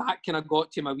that kind of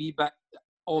got to him a wee bit.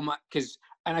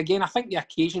 And again, I think the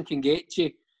occasion can get you.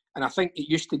 And I think it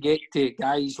used to get to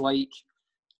guys like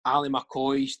Ali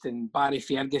McCoist and Barry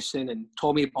Ferguson and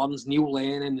Tommy Burns, Neil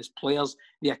Lennon as players.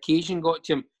 The occasion got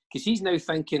to him because he's now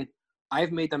thinking,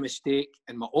 I've made a mistake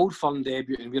in my Old Firm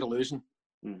debut and we're losing.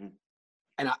 Mm-hmm.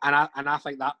 and I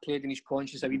think that played in his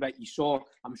conscience a wee bit. You saw,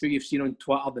 I'm sure you've seen on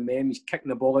Twitter the meme, he's kicking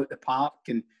the ball out the park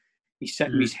and he's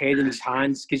sitting with his head in his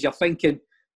hands because you're thinking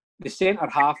the centre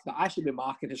half that I should be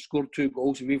marking has scored 2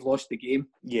 goals and we've lost the game.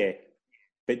 Yeah.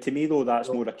 But to me, though, that's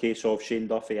more a case of Shane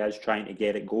Duffy is trying to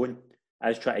get it going,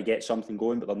 is trying to get something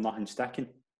going, but there's nothing sticking.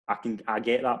 I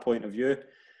get that point of view.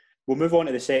 We'll move on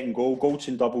to the second goal.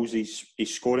 Goldson doubles his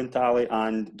scoring tally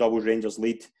and doubles Rangers'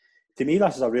 lead. To me,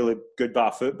 this is a really good bit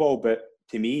of football, but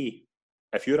to me,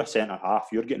 if you're a centre half,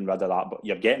 you're getting rid of that, but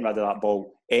you're getting rid of that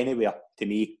ball anywhere, to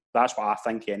me. That's what I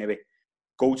think anyway.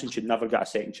 Goldson should never get a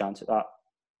second chance at that.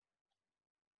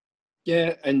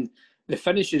 Yeah, and the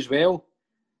finish as well.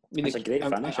 I mean, it's a great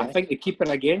finish. I think the keeper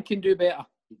again can do better.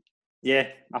 Yeah,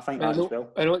 I think that as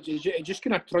well. I know it just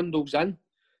kind of trundles in,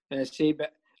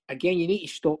 but again, you need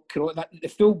to stop the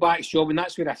full back's job, and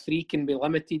that's where a free can be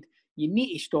limited. You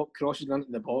need to stop crosses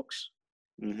into the box.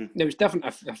 Mm-hmm. Now it's different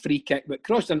a free kick, but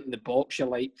crossing into the box, you're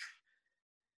like,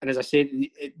 and as I said,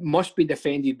 it must be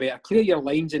defended better. Clear your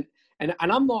lines, and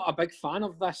I'm not a big fan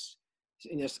of this.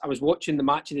 I was watching the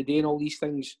match of the day and all these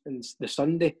things, and the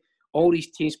Sunday, all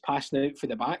these teams passing out for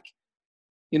the back.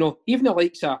 You know, even the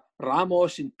likes of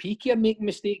Ramos and Piqué are making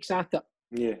mistakes at it.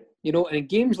 Yeah. You know, and in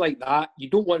games like that, you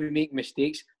don't want to make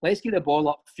mistakes. Let's get the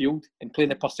ball upfield and play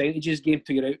the percentages game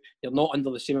till you're out. You're not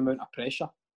under the same amount of pressure.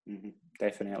 Mm-hmm.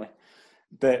 Definitely.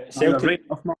 But Celtic...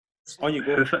 On you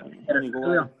go. On you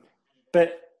go.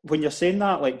 But when you're saying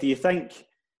that, like, do you think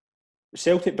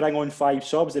Celtic bring on 5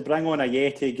 subs? They bring on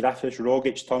Ajeti, Griffiths,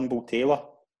 Rogic, Turnbull, Taylor.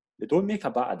 They don't make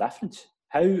a bit of difference.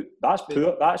 That's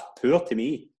poor. That's poor to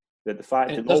me. That the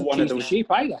fact that not one of those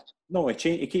shape either. No, it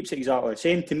keeps it exactly the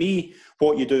same. To me,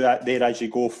 what you do there is you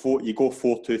go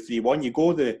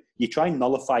 4-2-3-1. You try and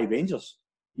nullify Rangers.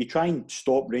 You try and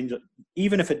stop Rangers,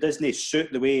 even if it doesn't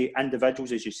suit the way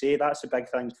individuals, as you say. That's a big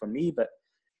thing for me. But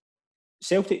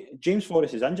Celtic, James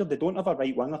Forrest is injured. They don't have a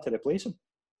right winger to replace him.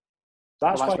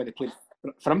 That's why they played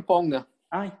Frimpong there.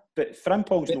 Aye, but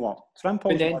Frimpong's not.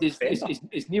 But then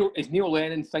is Neil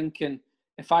Lennon thinking,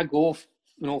 if I go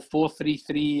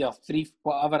 4-3-3 or 3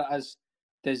 whatever it is,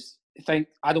 does he think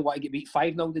I don't want to get beat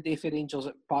 5-0 today for Rangers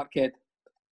at Parkhead?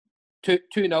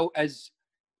 2-0 is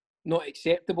not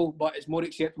acceptable, but it's more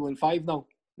acceptable than 5-0.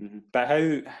 Mm-hmm.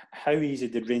 But how easy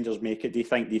did Rangers make it? Do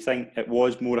you think it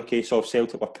was more a case of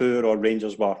Celtic were poor or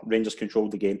Rangers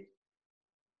controlled the game?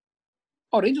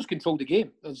 Oh, Rangers controlled the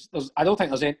game. I don't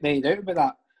think there's any doubt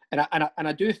about that. And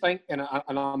I do think, and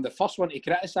I'm the first one to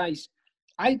criticise,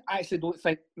 I actually don't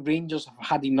think Rangers have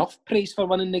had enough praise for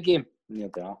winning the game. Yeah,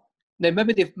 they are. Now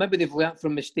maybe they've learnt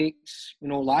from mistakes,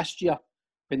 last year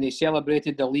when they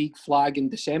celebrated the league flag in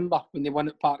December when they won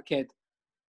at Parkhead.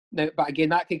 Now, but again,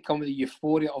 that could come with the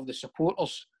euphoria of the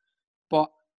supporters.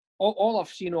 But all I've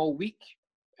seen all week,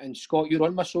 and Scott, you're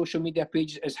on my social media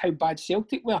pages, is how bad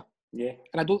Celtic were. Yeah.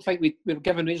 And I don't think we're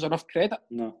giving Rangers enough credit.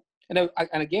 No. And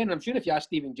again, I'm sure if you ask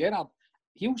Steven Gerrard,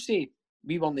 he'll say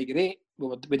we weren't great.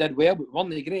 We did well, but we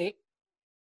weren't great.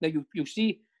 Now you'll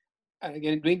see, and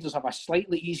again, Rangers have a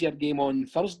slightly easier game on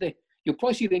Thursday. You'll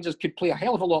probably see Rangers could play a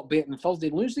hell of a lot better on Thursday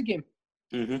and lose the game.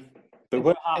 Mm-hmm. But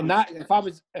what and that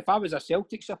if I was a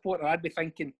Celtic supporter, I'd be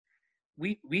thinking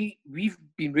we've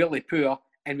been really poor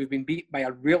and we've been beat by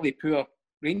a really poor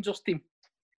Rangers team.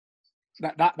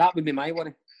 That would be my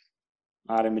worry.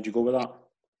 Aaron, would you go with that?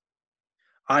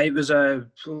 It was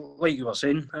like you were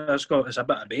saying, Scott, it's a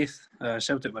bit of both.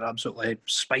 Celtic were absolutely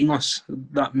spineless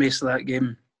that most of that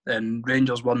game, and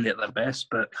Rangers won at their best,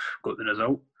 but got the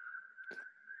result.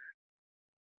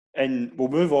 And we'll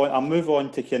move on. I'll move on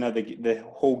to kind of the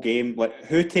whole game. Like,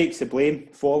 who takes the blame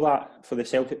for that, for the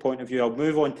Celtic point of view? I'll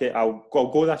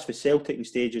go this for Celtic in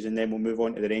stages, and then we'll move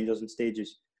on to the Rangers in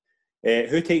stages.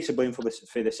 Who takes the blame for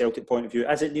the Celtic point of view?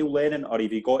 Is it Neil Lennon, or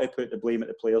have you got to put the blame at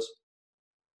the players?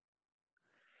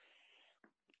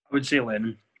 I would say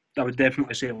Lennon. I would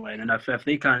definitely say Lennon. If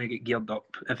they can't get geared up,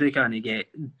 if they can't get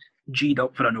G'd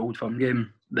up for an Old Firm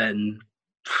game, then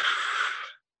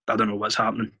I don't know what's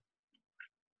happening.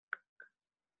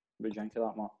 What do you think of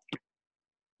that, Mark?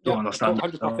 Don't understand.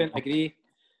 100% agree.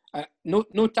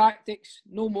 No tactics,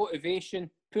 no motivation,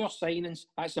 poor signings.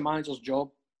 That's the manager's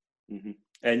job. Mm-hmm.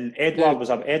 And Edouard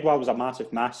was a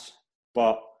massive miss,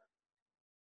 but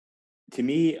to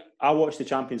me, I watched the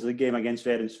Champions League game against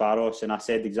Ferencváros, and I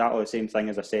said exactly the same thing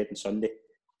as I said on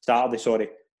Saturday.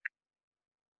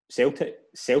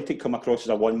 Celtic come across as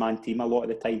a one-man team a lot of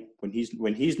the time.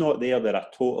 When he's not there, they're a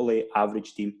totally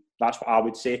average team. That's what I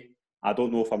would say. I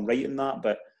don't know if I'm right in that,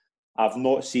 but I've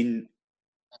not seen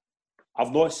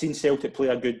Celtic play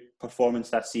a good performance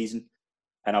this season,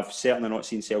 and I've certainly not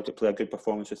seen Celtic play a good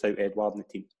performance without Edouard in the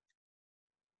team.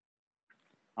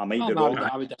 I might be No, wrong.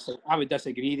 I would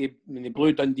disagree. They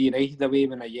blew Dundee United away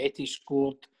when Ajeti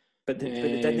scored. But they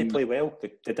didn't play well.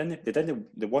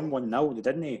 They won 1-0. They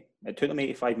didn't. It took them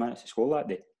 85 minutes to score that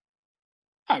day.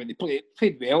 They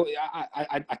played well.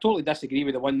 I totally disagree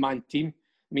with the one-man team.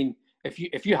 I mean,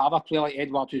 if you have a player like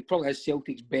Edouard, who probably is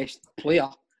Celtic's best player,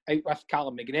 out with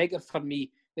Callum McGregor for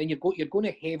me, then you're going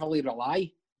to heavily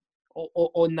rely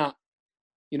on that.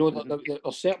 You know, there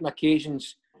are certain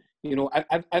occasions. You know,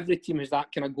 every team has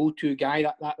that kind of go-to guy,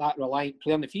 that reliant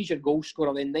player. And if he's your goal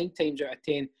scorer, then 9 times out of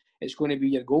 10, it's going to be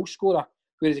your goal scorer.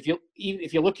 Whereas if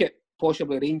you look at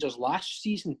possibly Rangers last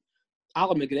season,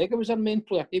 Alan McGregor was their main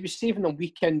player. He was saving them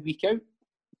week in, week out.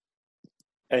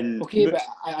 But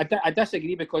I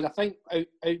disagree, because I think out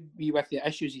with the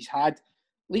issues he's had,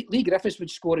 Lee Griffiths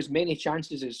would score as many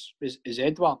chances as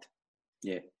Edouard.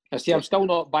 Yeah. I say I'm still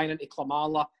not buying into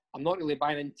Klimala. I'm not really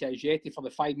buying into Ajeti for the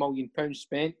 £5 million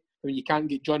spent when you can't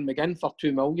get John McGinn for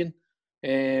 $2 million.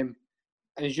 And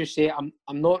as you say,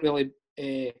 I'm not really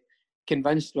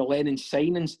convinced with Lennon's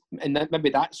signings, and maybe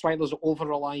that's why there's an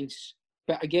over-reliance.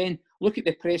 But again, look at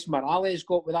the press Morales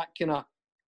got with that kind of,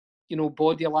 you know,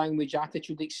 body language,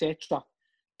 attitude, etc.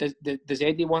 Does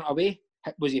Eddie want away?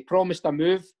 Was he promised a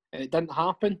move and it didn't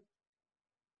happen?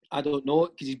 I don't know,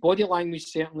 because his body language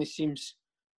certainly seems,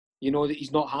 you know, that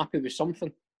he's not happy with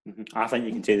something. Mm-hmm. I think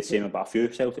you can say the same about a few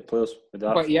Celtic players.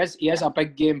 But he is a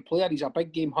big game player. He's a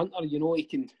big game hunter. You know, he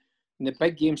can, in the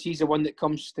big games, he's the one that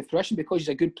comes to fruition because he's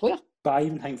a good player. But I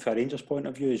even think from a Rangers point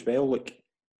of view as well, like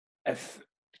if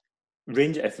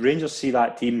Rangers see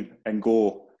that team and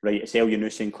go, right, it's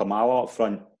Elyounoussi and Klimala up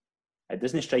front, it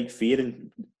doesn't strike fear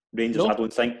in Rangers, no. I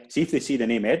don't think. See if they see the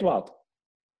name Edouard,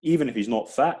 even if he's not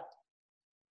fit,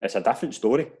 it's a different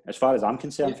story as far as I'm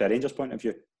concerned, from a Rangers point of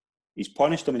view. He's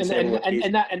punished them in several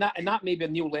occasions. And that may be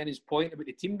Neil Lennon's point about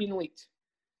the team being leaked.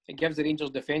 It gives the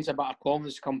Rangers defence a bit of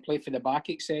confidence to come play for the back,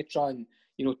 etc., and,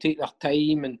 you know, take their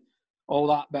time and all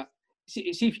that. But see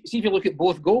if you look at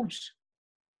both goals,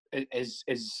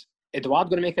 is Edouard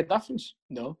going to make a difference?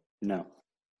 No. And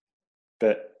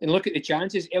look at the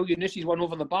chances. Elyounoussi won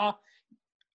over the bar.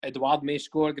 Edouard may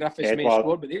score, Griffiths may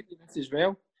score, but they do this as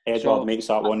well. Edouard makes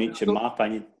that one each, in my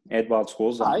opinion. Edouard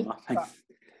scores that, in my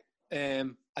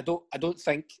opinion. I don't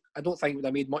think it would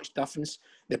have made much difference.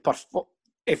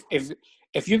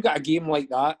 If you've got a game like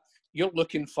that, you're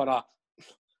looking for a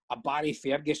Barry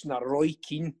Ferguson, a Roy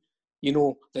Keane, you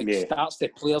know, that starts the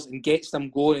players and gets them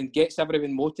going and gets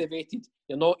everyone motivated.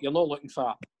 You're not looking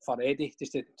for Eddie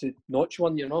just to notch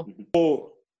one, you know.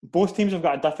 So both teams have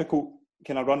got a difficult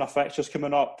kind of run of fixtures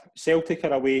coming up. Celtic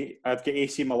are away. I've got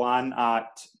AC Milan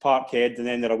at Parkhead, and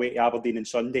then they're away to Aberdeen on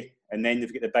Sunday, and then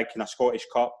they've got the big kind of Scottish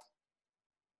Cup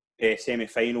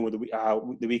semi-final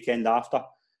the weekend after.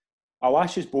 I'll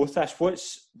ask you both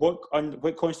this: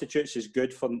 what constitutes as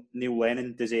good for Neil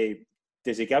Lennon? Does he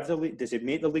give the league? Does he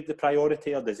make the league the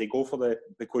priority, or does he go for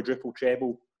the quadruple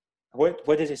treble? What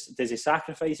does he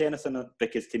sacrifice anything?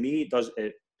 Because to me,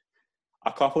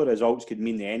 a couple of results could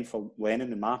mean the end for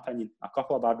Lennon, in my opinion. A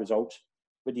couple of bad results.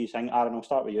 What do you think, Aaron? I'll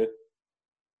start with you.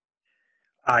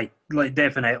 Aye, like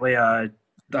definitely a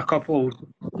couple,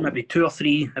 maybe 2 or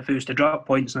 3. If he was to drop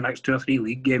points in the next 2 or 3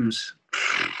 league games,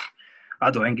 I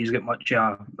don't think he's got much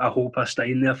a hope of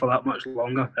staying there for that much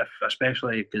longer,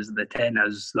 especially because the 10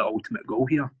 is the ultimate goal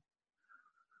here.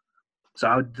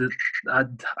 So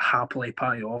I'd happily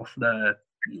pay off the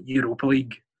Europa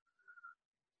League,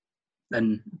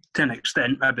 and to an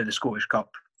extent maybe the Scottish Cup.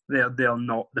 They're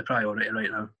not the priority right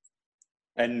now.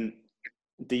 And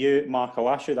do you, Mark, I'll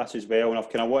ask you this as well, and I've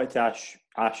kind of wanted to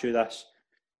ask you this.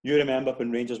 You remember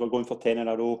when Rangers were going for 10 in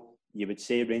a row? You would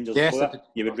say Rangers blew it.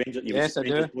 You would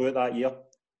Rangers blew it that year.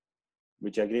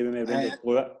 Would you agree with me? Rangers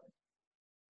blew it.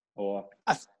 Or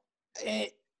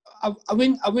I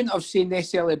wouldn't have said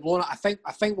necessarily blown it. I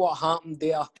think what happened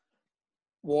there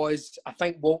was I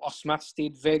think Walter Smith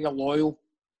stayed very loyal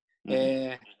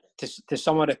to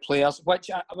some of the players, which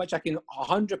I can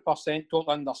 100%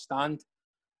 totally understand.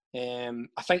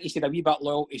 I think he stayed a wee bit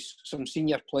loyal to some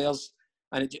senior players,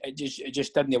 and it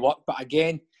just didn't work. But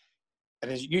again,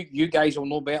 as you guys will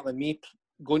know better than me,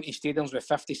 going to stadiums with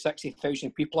 50,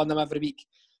 60,000 people in them every week,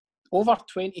 over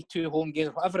 22 home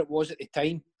games, whatever it was at the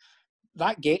time,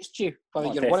 that gets you.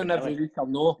 Whether you're winning every week or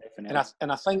no. And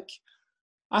I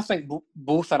think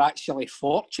both are actually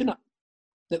fortunate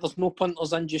that there's no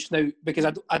punters in just now, because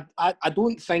I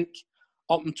don't think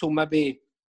up until maybe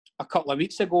a couple of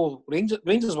weeks ago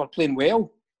Rangers were playing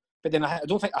well, but then I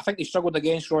think they struggled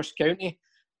against Ross County.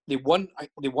 They won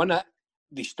it.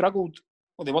 They struggled.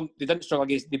 Well, they didn't struggle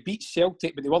against. They beat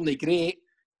Celtic, but they weren't great.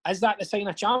 Is that the sign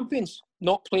of champions?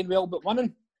 Not playing well but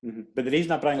winning? Mm-hmm. But the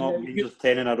reason I bring up Rangers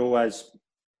 10 in a row is,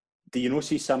 do you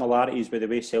see similarities with the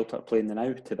way Celtic are playing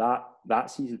now to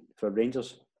that season for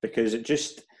Rangers? Because it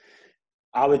just,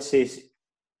 I would say,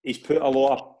 he's put a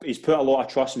lot of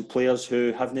trust in players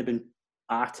who haven't been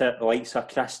at it, the likes of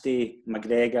Christie,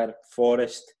 McGregor,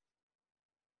 Forrest.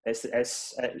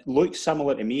 It looks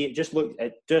similar to me. It just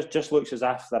looks as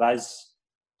if there is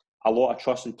a lot of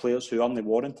trust in players who aren't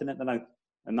warranting it now,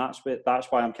 and that's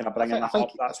why I'm kind of bringing that up.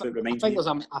 That's what reminds me.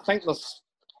 I think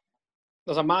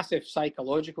there's a massive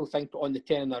psychological thing put on the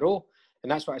 10 in a row,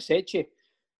 and that's what I said to you.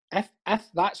 If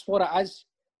that's what it is,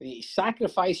 you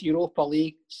sacrifice Europa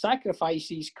League, sacrifice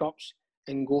these cups,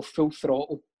 and go full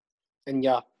throttle in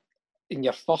your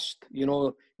first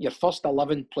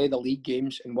 11, play the league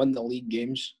games and win the league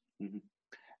games. Mm-hmm.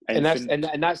 And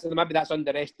that's maybe that's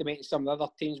underestimating some of the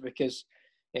other teams, because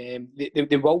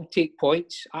they will take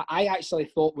points. I actually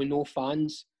thought with no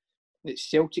fans that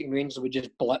Celtic and Rangers would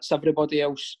just blitz everybody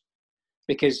else,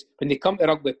 because when they come to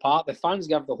Rugby Park, the fans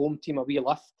give the home team a wee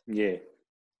lift. Yeah.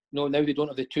 No, now they don't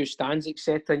have the two stands,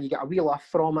 etc., and you get a wee lift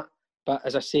from it. But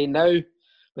as I say, now,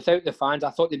 without the fans, I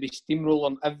thought they'd be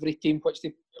steamrolling every team, which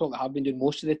they probably have been doing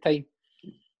most of the time.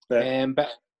 But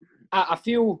I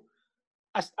feel,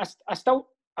 I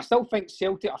still think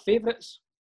Celtic are favourites.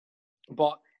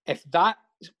 But if that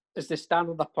is the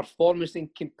standard of performance they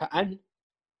can put in,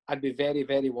 I'd be very,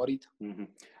 very worried. Mm-hmm.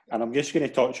 And I'm just going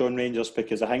to touch on Rangers,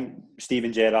 because I think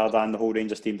Steven Gerrard and the whole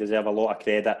Rangers team deserve a lot of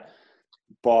credit.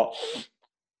 But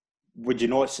would you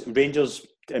not, Rangers,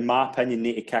 in my opinion,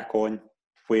 need to kick on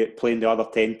playing the other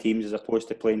 10 teams as opposed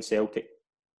to playing Celtic.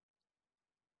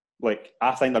 Like,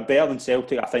 I think they're better than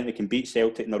Celtic. I think they can beat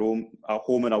Celtic in their own, at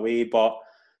home and away, but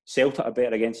Celtic are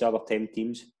better against the other 10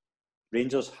 teams.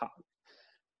 Rangers,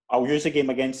 I'll use the game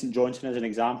against St Johnstone as an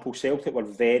example. Celtic were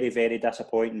very, very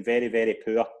disappointing, very, very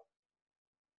poor.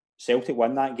 Celtic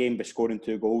won that game by scoring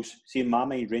 2 goals. See, in my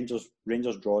mind,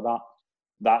 Rangers draw that.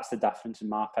 That's the difference, in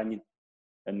my opinion.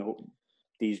 And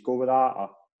do you go with that?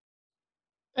 Or?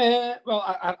 Well,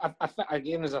 I think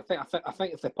again, I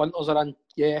think if the punters are in,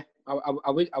 yeah,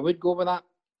 I would go with that.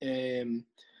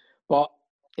 But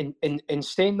in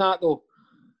saying that though,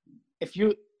 if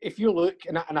you look,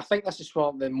 and I think this is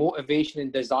for the motivation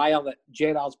and desire that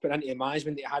Gerrard's put into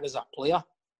management that he had as a player.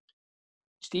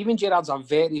 Steven Gerrard's a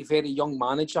very, very young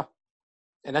manager,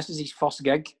 and this is his first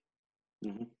gig.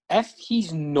 Mm-hmm. If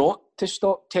he's not to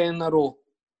stop 10 in a row,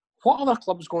 what other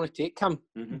club's going to take him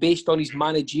based on his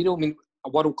managerial? I mean, a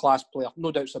world-class player,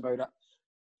 no doubts about it.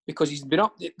 Because he's been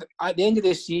up, at the end of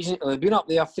this season, he's been up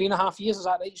there 3.5 years, is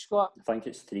that right, Scott? I think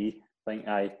it's 3. I think,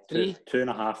 3?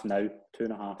 2.5 now,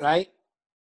 2.5. Right?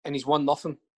 And he's won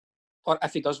nothing. Or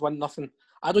if he does win nothing.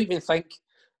 I don't even think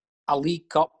a League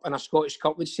Cup and a Scottish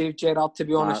Cup would save Gerrard, to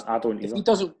be honest. I don't either. If he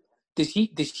doesn't,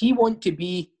 does he want to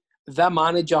be the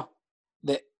manager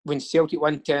that when Celtic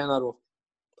win 10 in a row?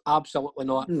 Absolutely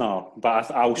not. No, but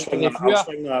I'll swing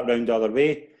that round the other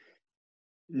way.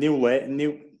 Neil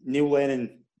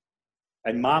Lennon,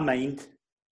 in my mind,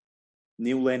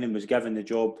 Neil Lennon was given the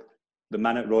job the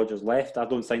minute Rodgers left. I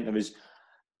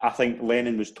think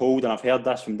Lennon was told, and I've heard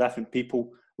this from different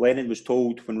people, Lennon was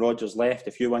told when Rodgers left,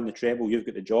 if you win the treble, you've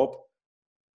got the job.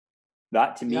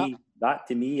 That to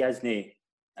me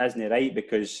isn't right,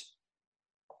 because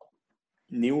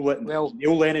Neil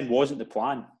Lennon wasn't the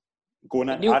plan.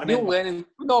 Neil Lennon,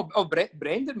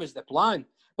 Brendan was the plan.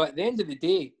 But at the end of the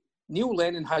day, Neil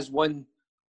Lennon has won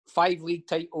 5 league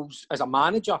titles as a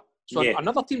manager. So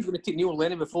another team's going to take Neil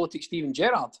Lennon before they take Steven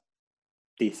Gerrard.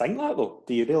 Do you think that, though?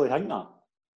 Do you really think that?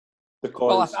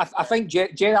 Because I think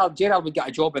Gerrard would get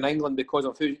a job in England because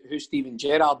of who Steven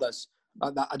Gerrard is.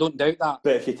 I don't doubt that.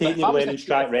 But if you take Neil Lennon's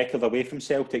track record away from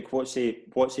Celtic, what's he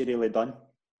really done?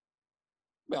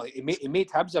 Well, he made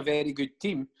Hibs a very good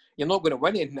team. You're not going to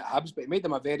win anything at Hibs, but he made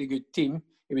them a very good team.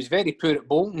 He was very poor at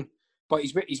Bolton, but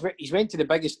he's went to the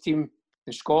biggest team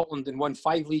in Scotland and won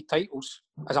 5 league titles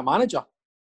as a manager.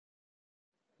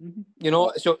 Mm-hmm. You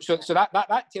know, so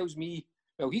that tells me,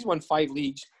 well, he's won 5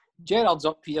 leagues. Gerrard's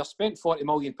up here, spent £40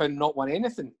 million, not won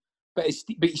anything, but he's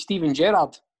Steven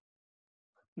Gerrard.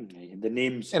 The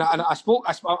names, and I spoke.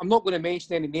 I'm not going to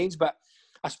mention any names, but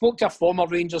I spoke to a former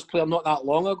Rangers player not that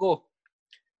long ago,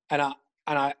 and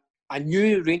I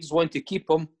knew Rangers wanted to keep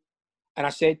him, and I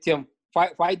said to him,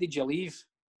 "Why did you leave?"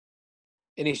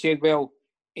 And he said, "Well,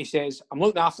 he says I'm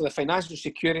looking after the financial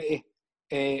security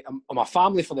of my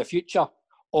family for the future,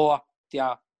 or do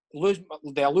I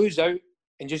lose out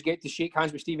and just get to shake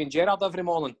hands with Steven Gerrard every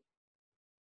morning,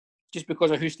 just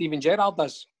because of who Steven Gerrard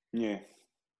is." Yeah.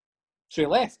 So he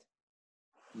left.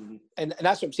 Mm-hmm. And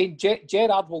that's what I'm saying.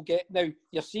 Gerrard will get... Now,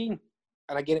 you're seeing,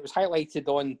 and again, it was highlighted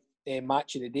on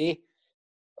match of the day.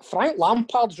 Frank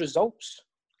Lampard's results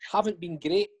haven't been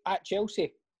great at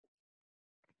Chelsea.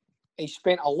 He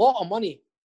spent a lot of money,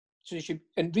 so he should,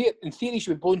 in theory,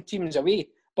 should be blowing teams away.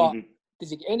 But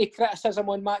does he get any criticism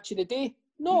on match of the day?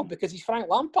 No, because he's Frank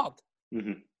Lampard.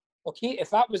 Okay, if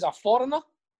that was a foreigner,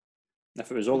 if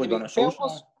it was Ole Gunnar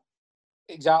Solskjaer,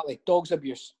 exactly, dog's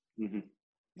abuse.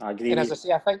 I agree. And as I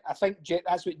say, I think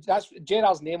that's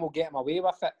Gerrard's name will get him away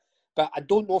with it. But I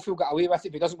don't know if he'll get away with it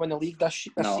if he doesn't win the league this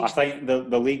season. I think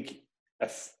the league,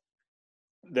 it's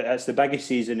the biggest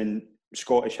season in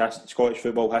Scottish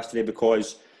football history,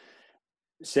 because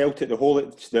Celtic, the whole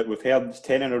that we've heard,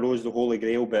 10 in a row is the Holy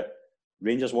Grail, but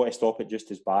Rangers want to stop it just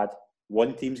as bad.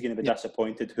 One team's going to be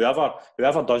disappointed. Whoever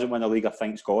doesn't win the league, I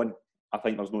think's gone. I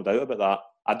think there's no doubt about that.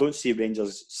 I don't see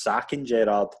Rangers sacking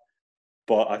Gerrard,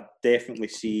 but I definitely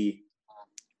see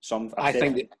some. I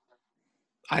think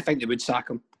they would sack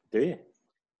him. Do you?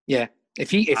 Yeah.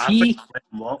 If I he think let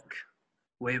him walk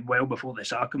well before they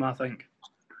sack him, I think.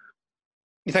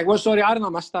 You think what? Sorry, Aaron, I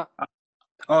missed that.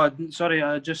 Oh, sorry,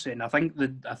 I was just saying. I think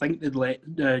they'd let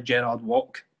Gerrard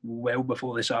walk well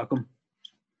before they sack him.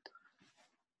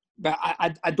 But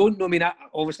I don't know. I mean,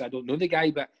 obviously I don't know the guy.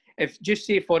 But if just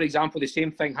say, for example, the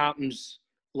same thing happens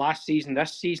last season,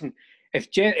 this season,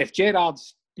 if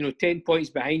Gerrard's 10 points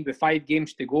behind with 5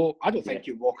 games to go, I don't think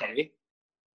you walk away.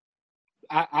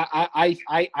 I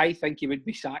think he would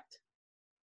be sacked.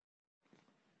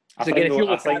 I think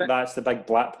that's the big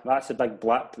blip. That's the big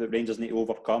blip that Rangers need to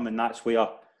overcome, and that's where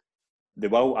they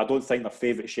will. I don't think they're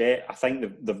favourites yet. I think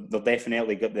they've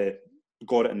definitely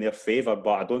got it in their favour,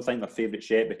 but I don't think they're favourites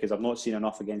yet because I've not seen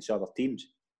enough against other teams.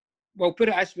 Well, put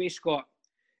it this way, Scott.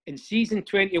 In season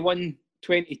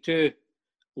 21-22,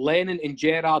 Lennon and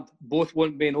Gerrard both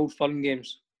won't be in Old Firm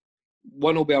games.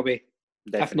 One will be away,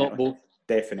 if not both.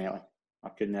 Definitely. I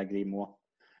couldn't agree more.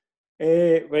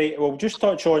 Right, we'll just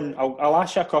touch on. I'll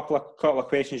ask you a couple of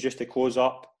questions just to close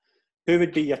up. Who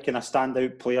would be your kind of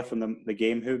standout player from the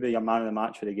game? Who would be your man of the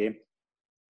match for the game?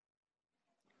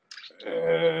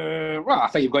 Well, I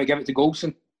think you've got to give it to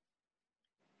Goldson.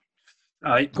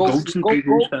 Aye, Goldson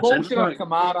or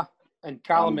Kamara and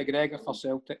Callum McGregor for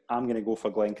Celtic. I'm going to go for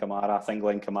Glenn Kamara. I think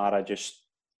Glenn Kamara just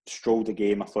strolled the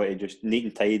game. I thought he just neat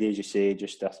and tidy, as you say. I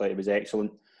thought it was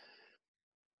excellent.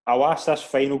 I'll ask this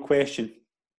final question,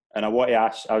 and I want to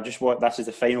ask. This is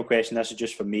the final question. This is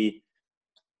just for me.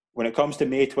 When it comes to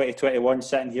May 2021,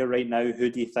 sitting here right now,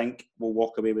 who do you think will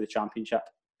walk away with the championship?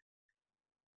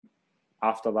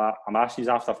 After that, I'm asking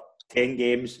you after 10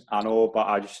 games. I know, but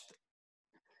I just.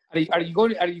 Are you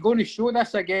going to show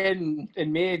this again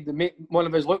in May to make one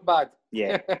of us look bad?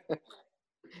 Yeah.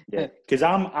 Yeah, because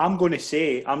I'm going to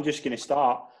say, I'm just going to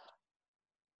start.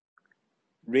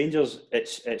 Rangers,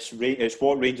 it's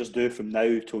what Rangers do from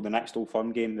now till the next Old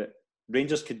Firm game. That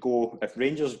Rangers could go, if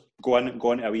Rangers go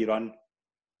into a wee run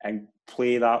and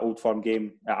play that Old Firm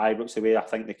game at Ibrox the way I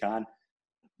think they can,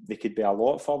 they could be a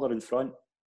lot further in front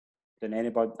than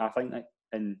anybody. I think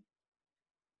and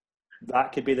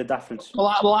that could be the difference. Well,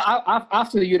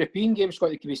 after the European game, Scott,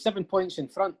 they could be 7 points in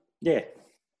front. Yeah.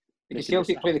 Because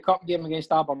Celtic play the cup game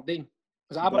against Aberdeen.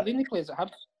 Is it Aberdeen they play? Is it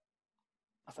Hibs?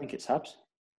 I think it's Hibs.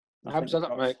 Hibs, is it?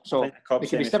 Right. So they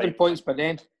could be 7 points by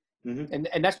then. Mm-hmm.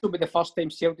 And this will be the first time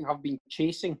Celtic have been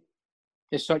chasing.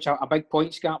 There's such a big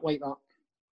points gap like that.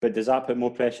 But does that put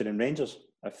more pressure on Rangers?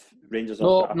 If Rangers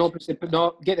no,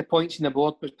 get the points in the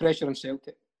board, but pressure on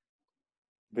Celtic.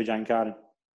 Bujan Karen.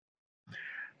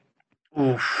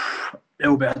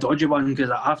 It'll be a dodgy one because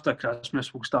after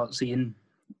Christmas we'll start seeing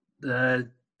the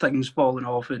things falling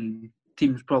off and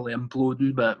teams probably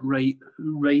imploding. But right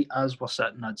as we're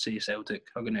sitting, I'd say Celtic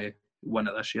are going to win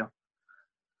it this year.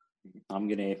 I'm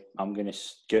gonna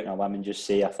scoot on a limb and just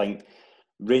say I think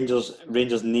Rangers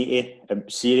need to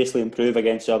seriously improve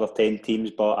against the other 10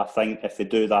 teams. But I think if they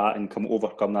do that and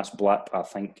overcome this blip, I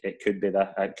think it could be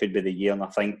the year. And I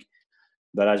think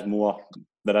there is more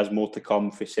to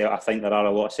come for Celtic. I think there are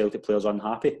a lot of Celtic players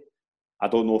unhappy. I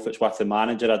don't know if it's with the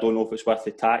manager. I don't know if it's with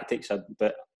the tactics.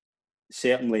 But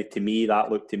certainly to me,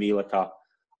 that looked to me like a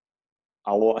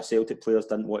lot of Celtic players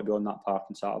didn't want to be on that park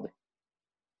on Saturday.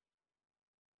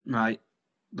 Right,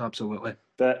 absolutely.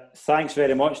 But thanks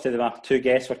very much to my two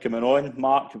guests for coming on.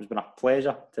 Mark, it's been a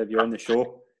pleasure to have you on the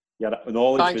show. Your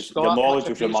knowledge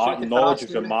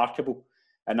was remarkable.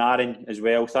 And Aaron as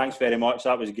well, thanks very much.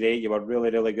 That was great. You were really,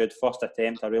 really good. First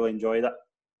attempt, I really enjoyed it.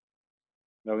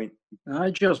 Brilliant.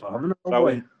 Cheers for having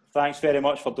me. Thanks very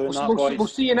much for doing that, boys. We'll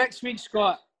see you next week,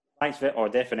 Scott. Thanks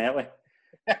definitely.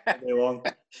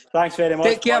 Thanks very much.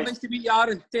 Take care. Boys. Nice to meet you,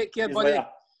 Aaron. Take care, buddy. Later.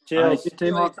 Cheers.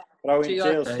 Brilliant.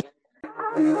 Cheers.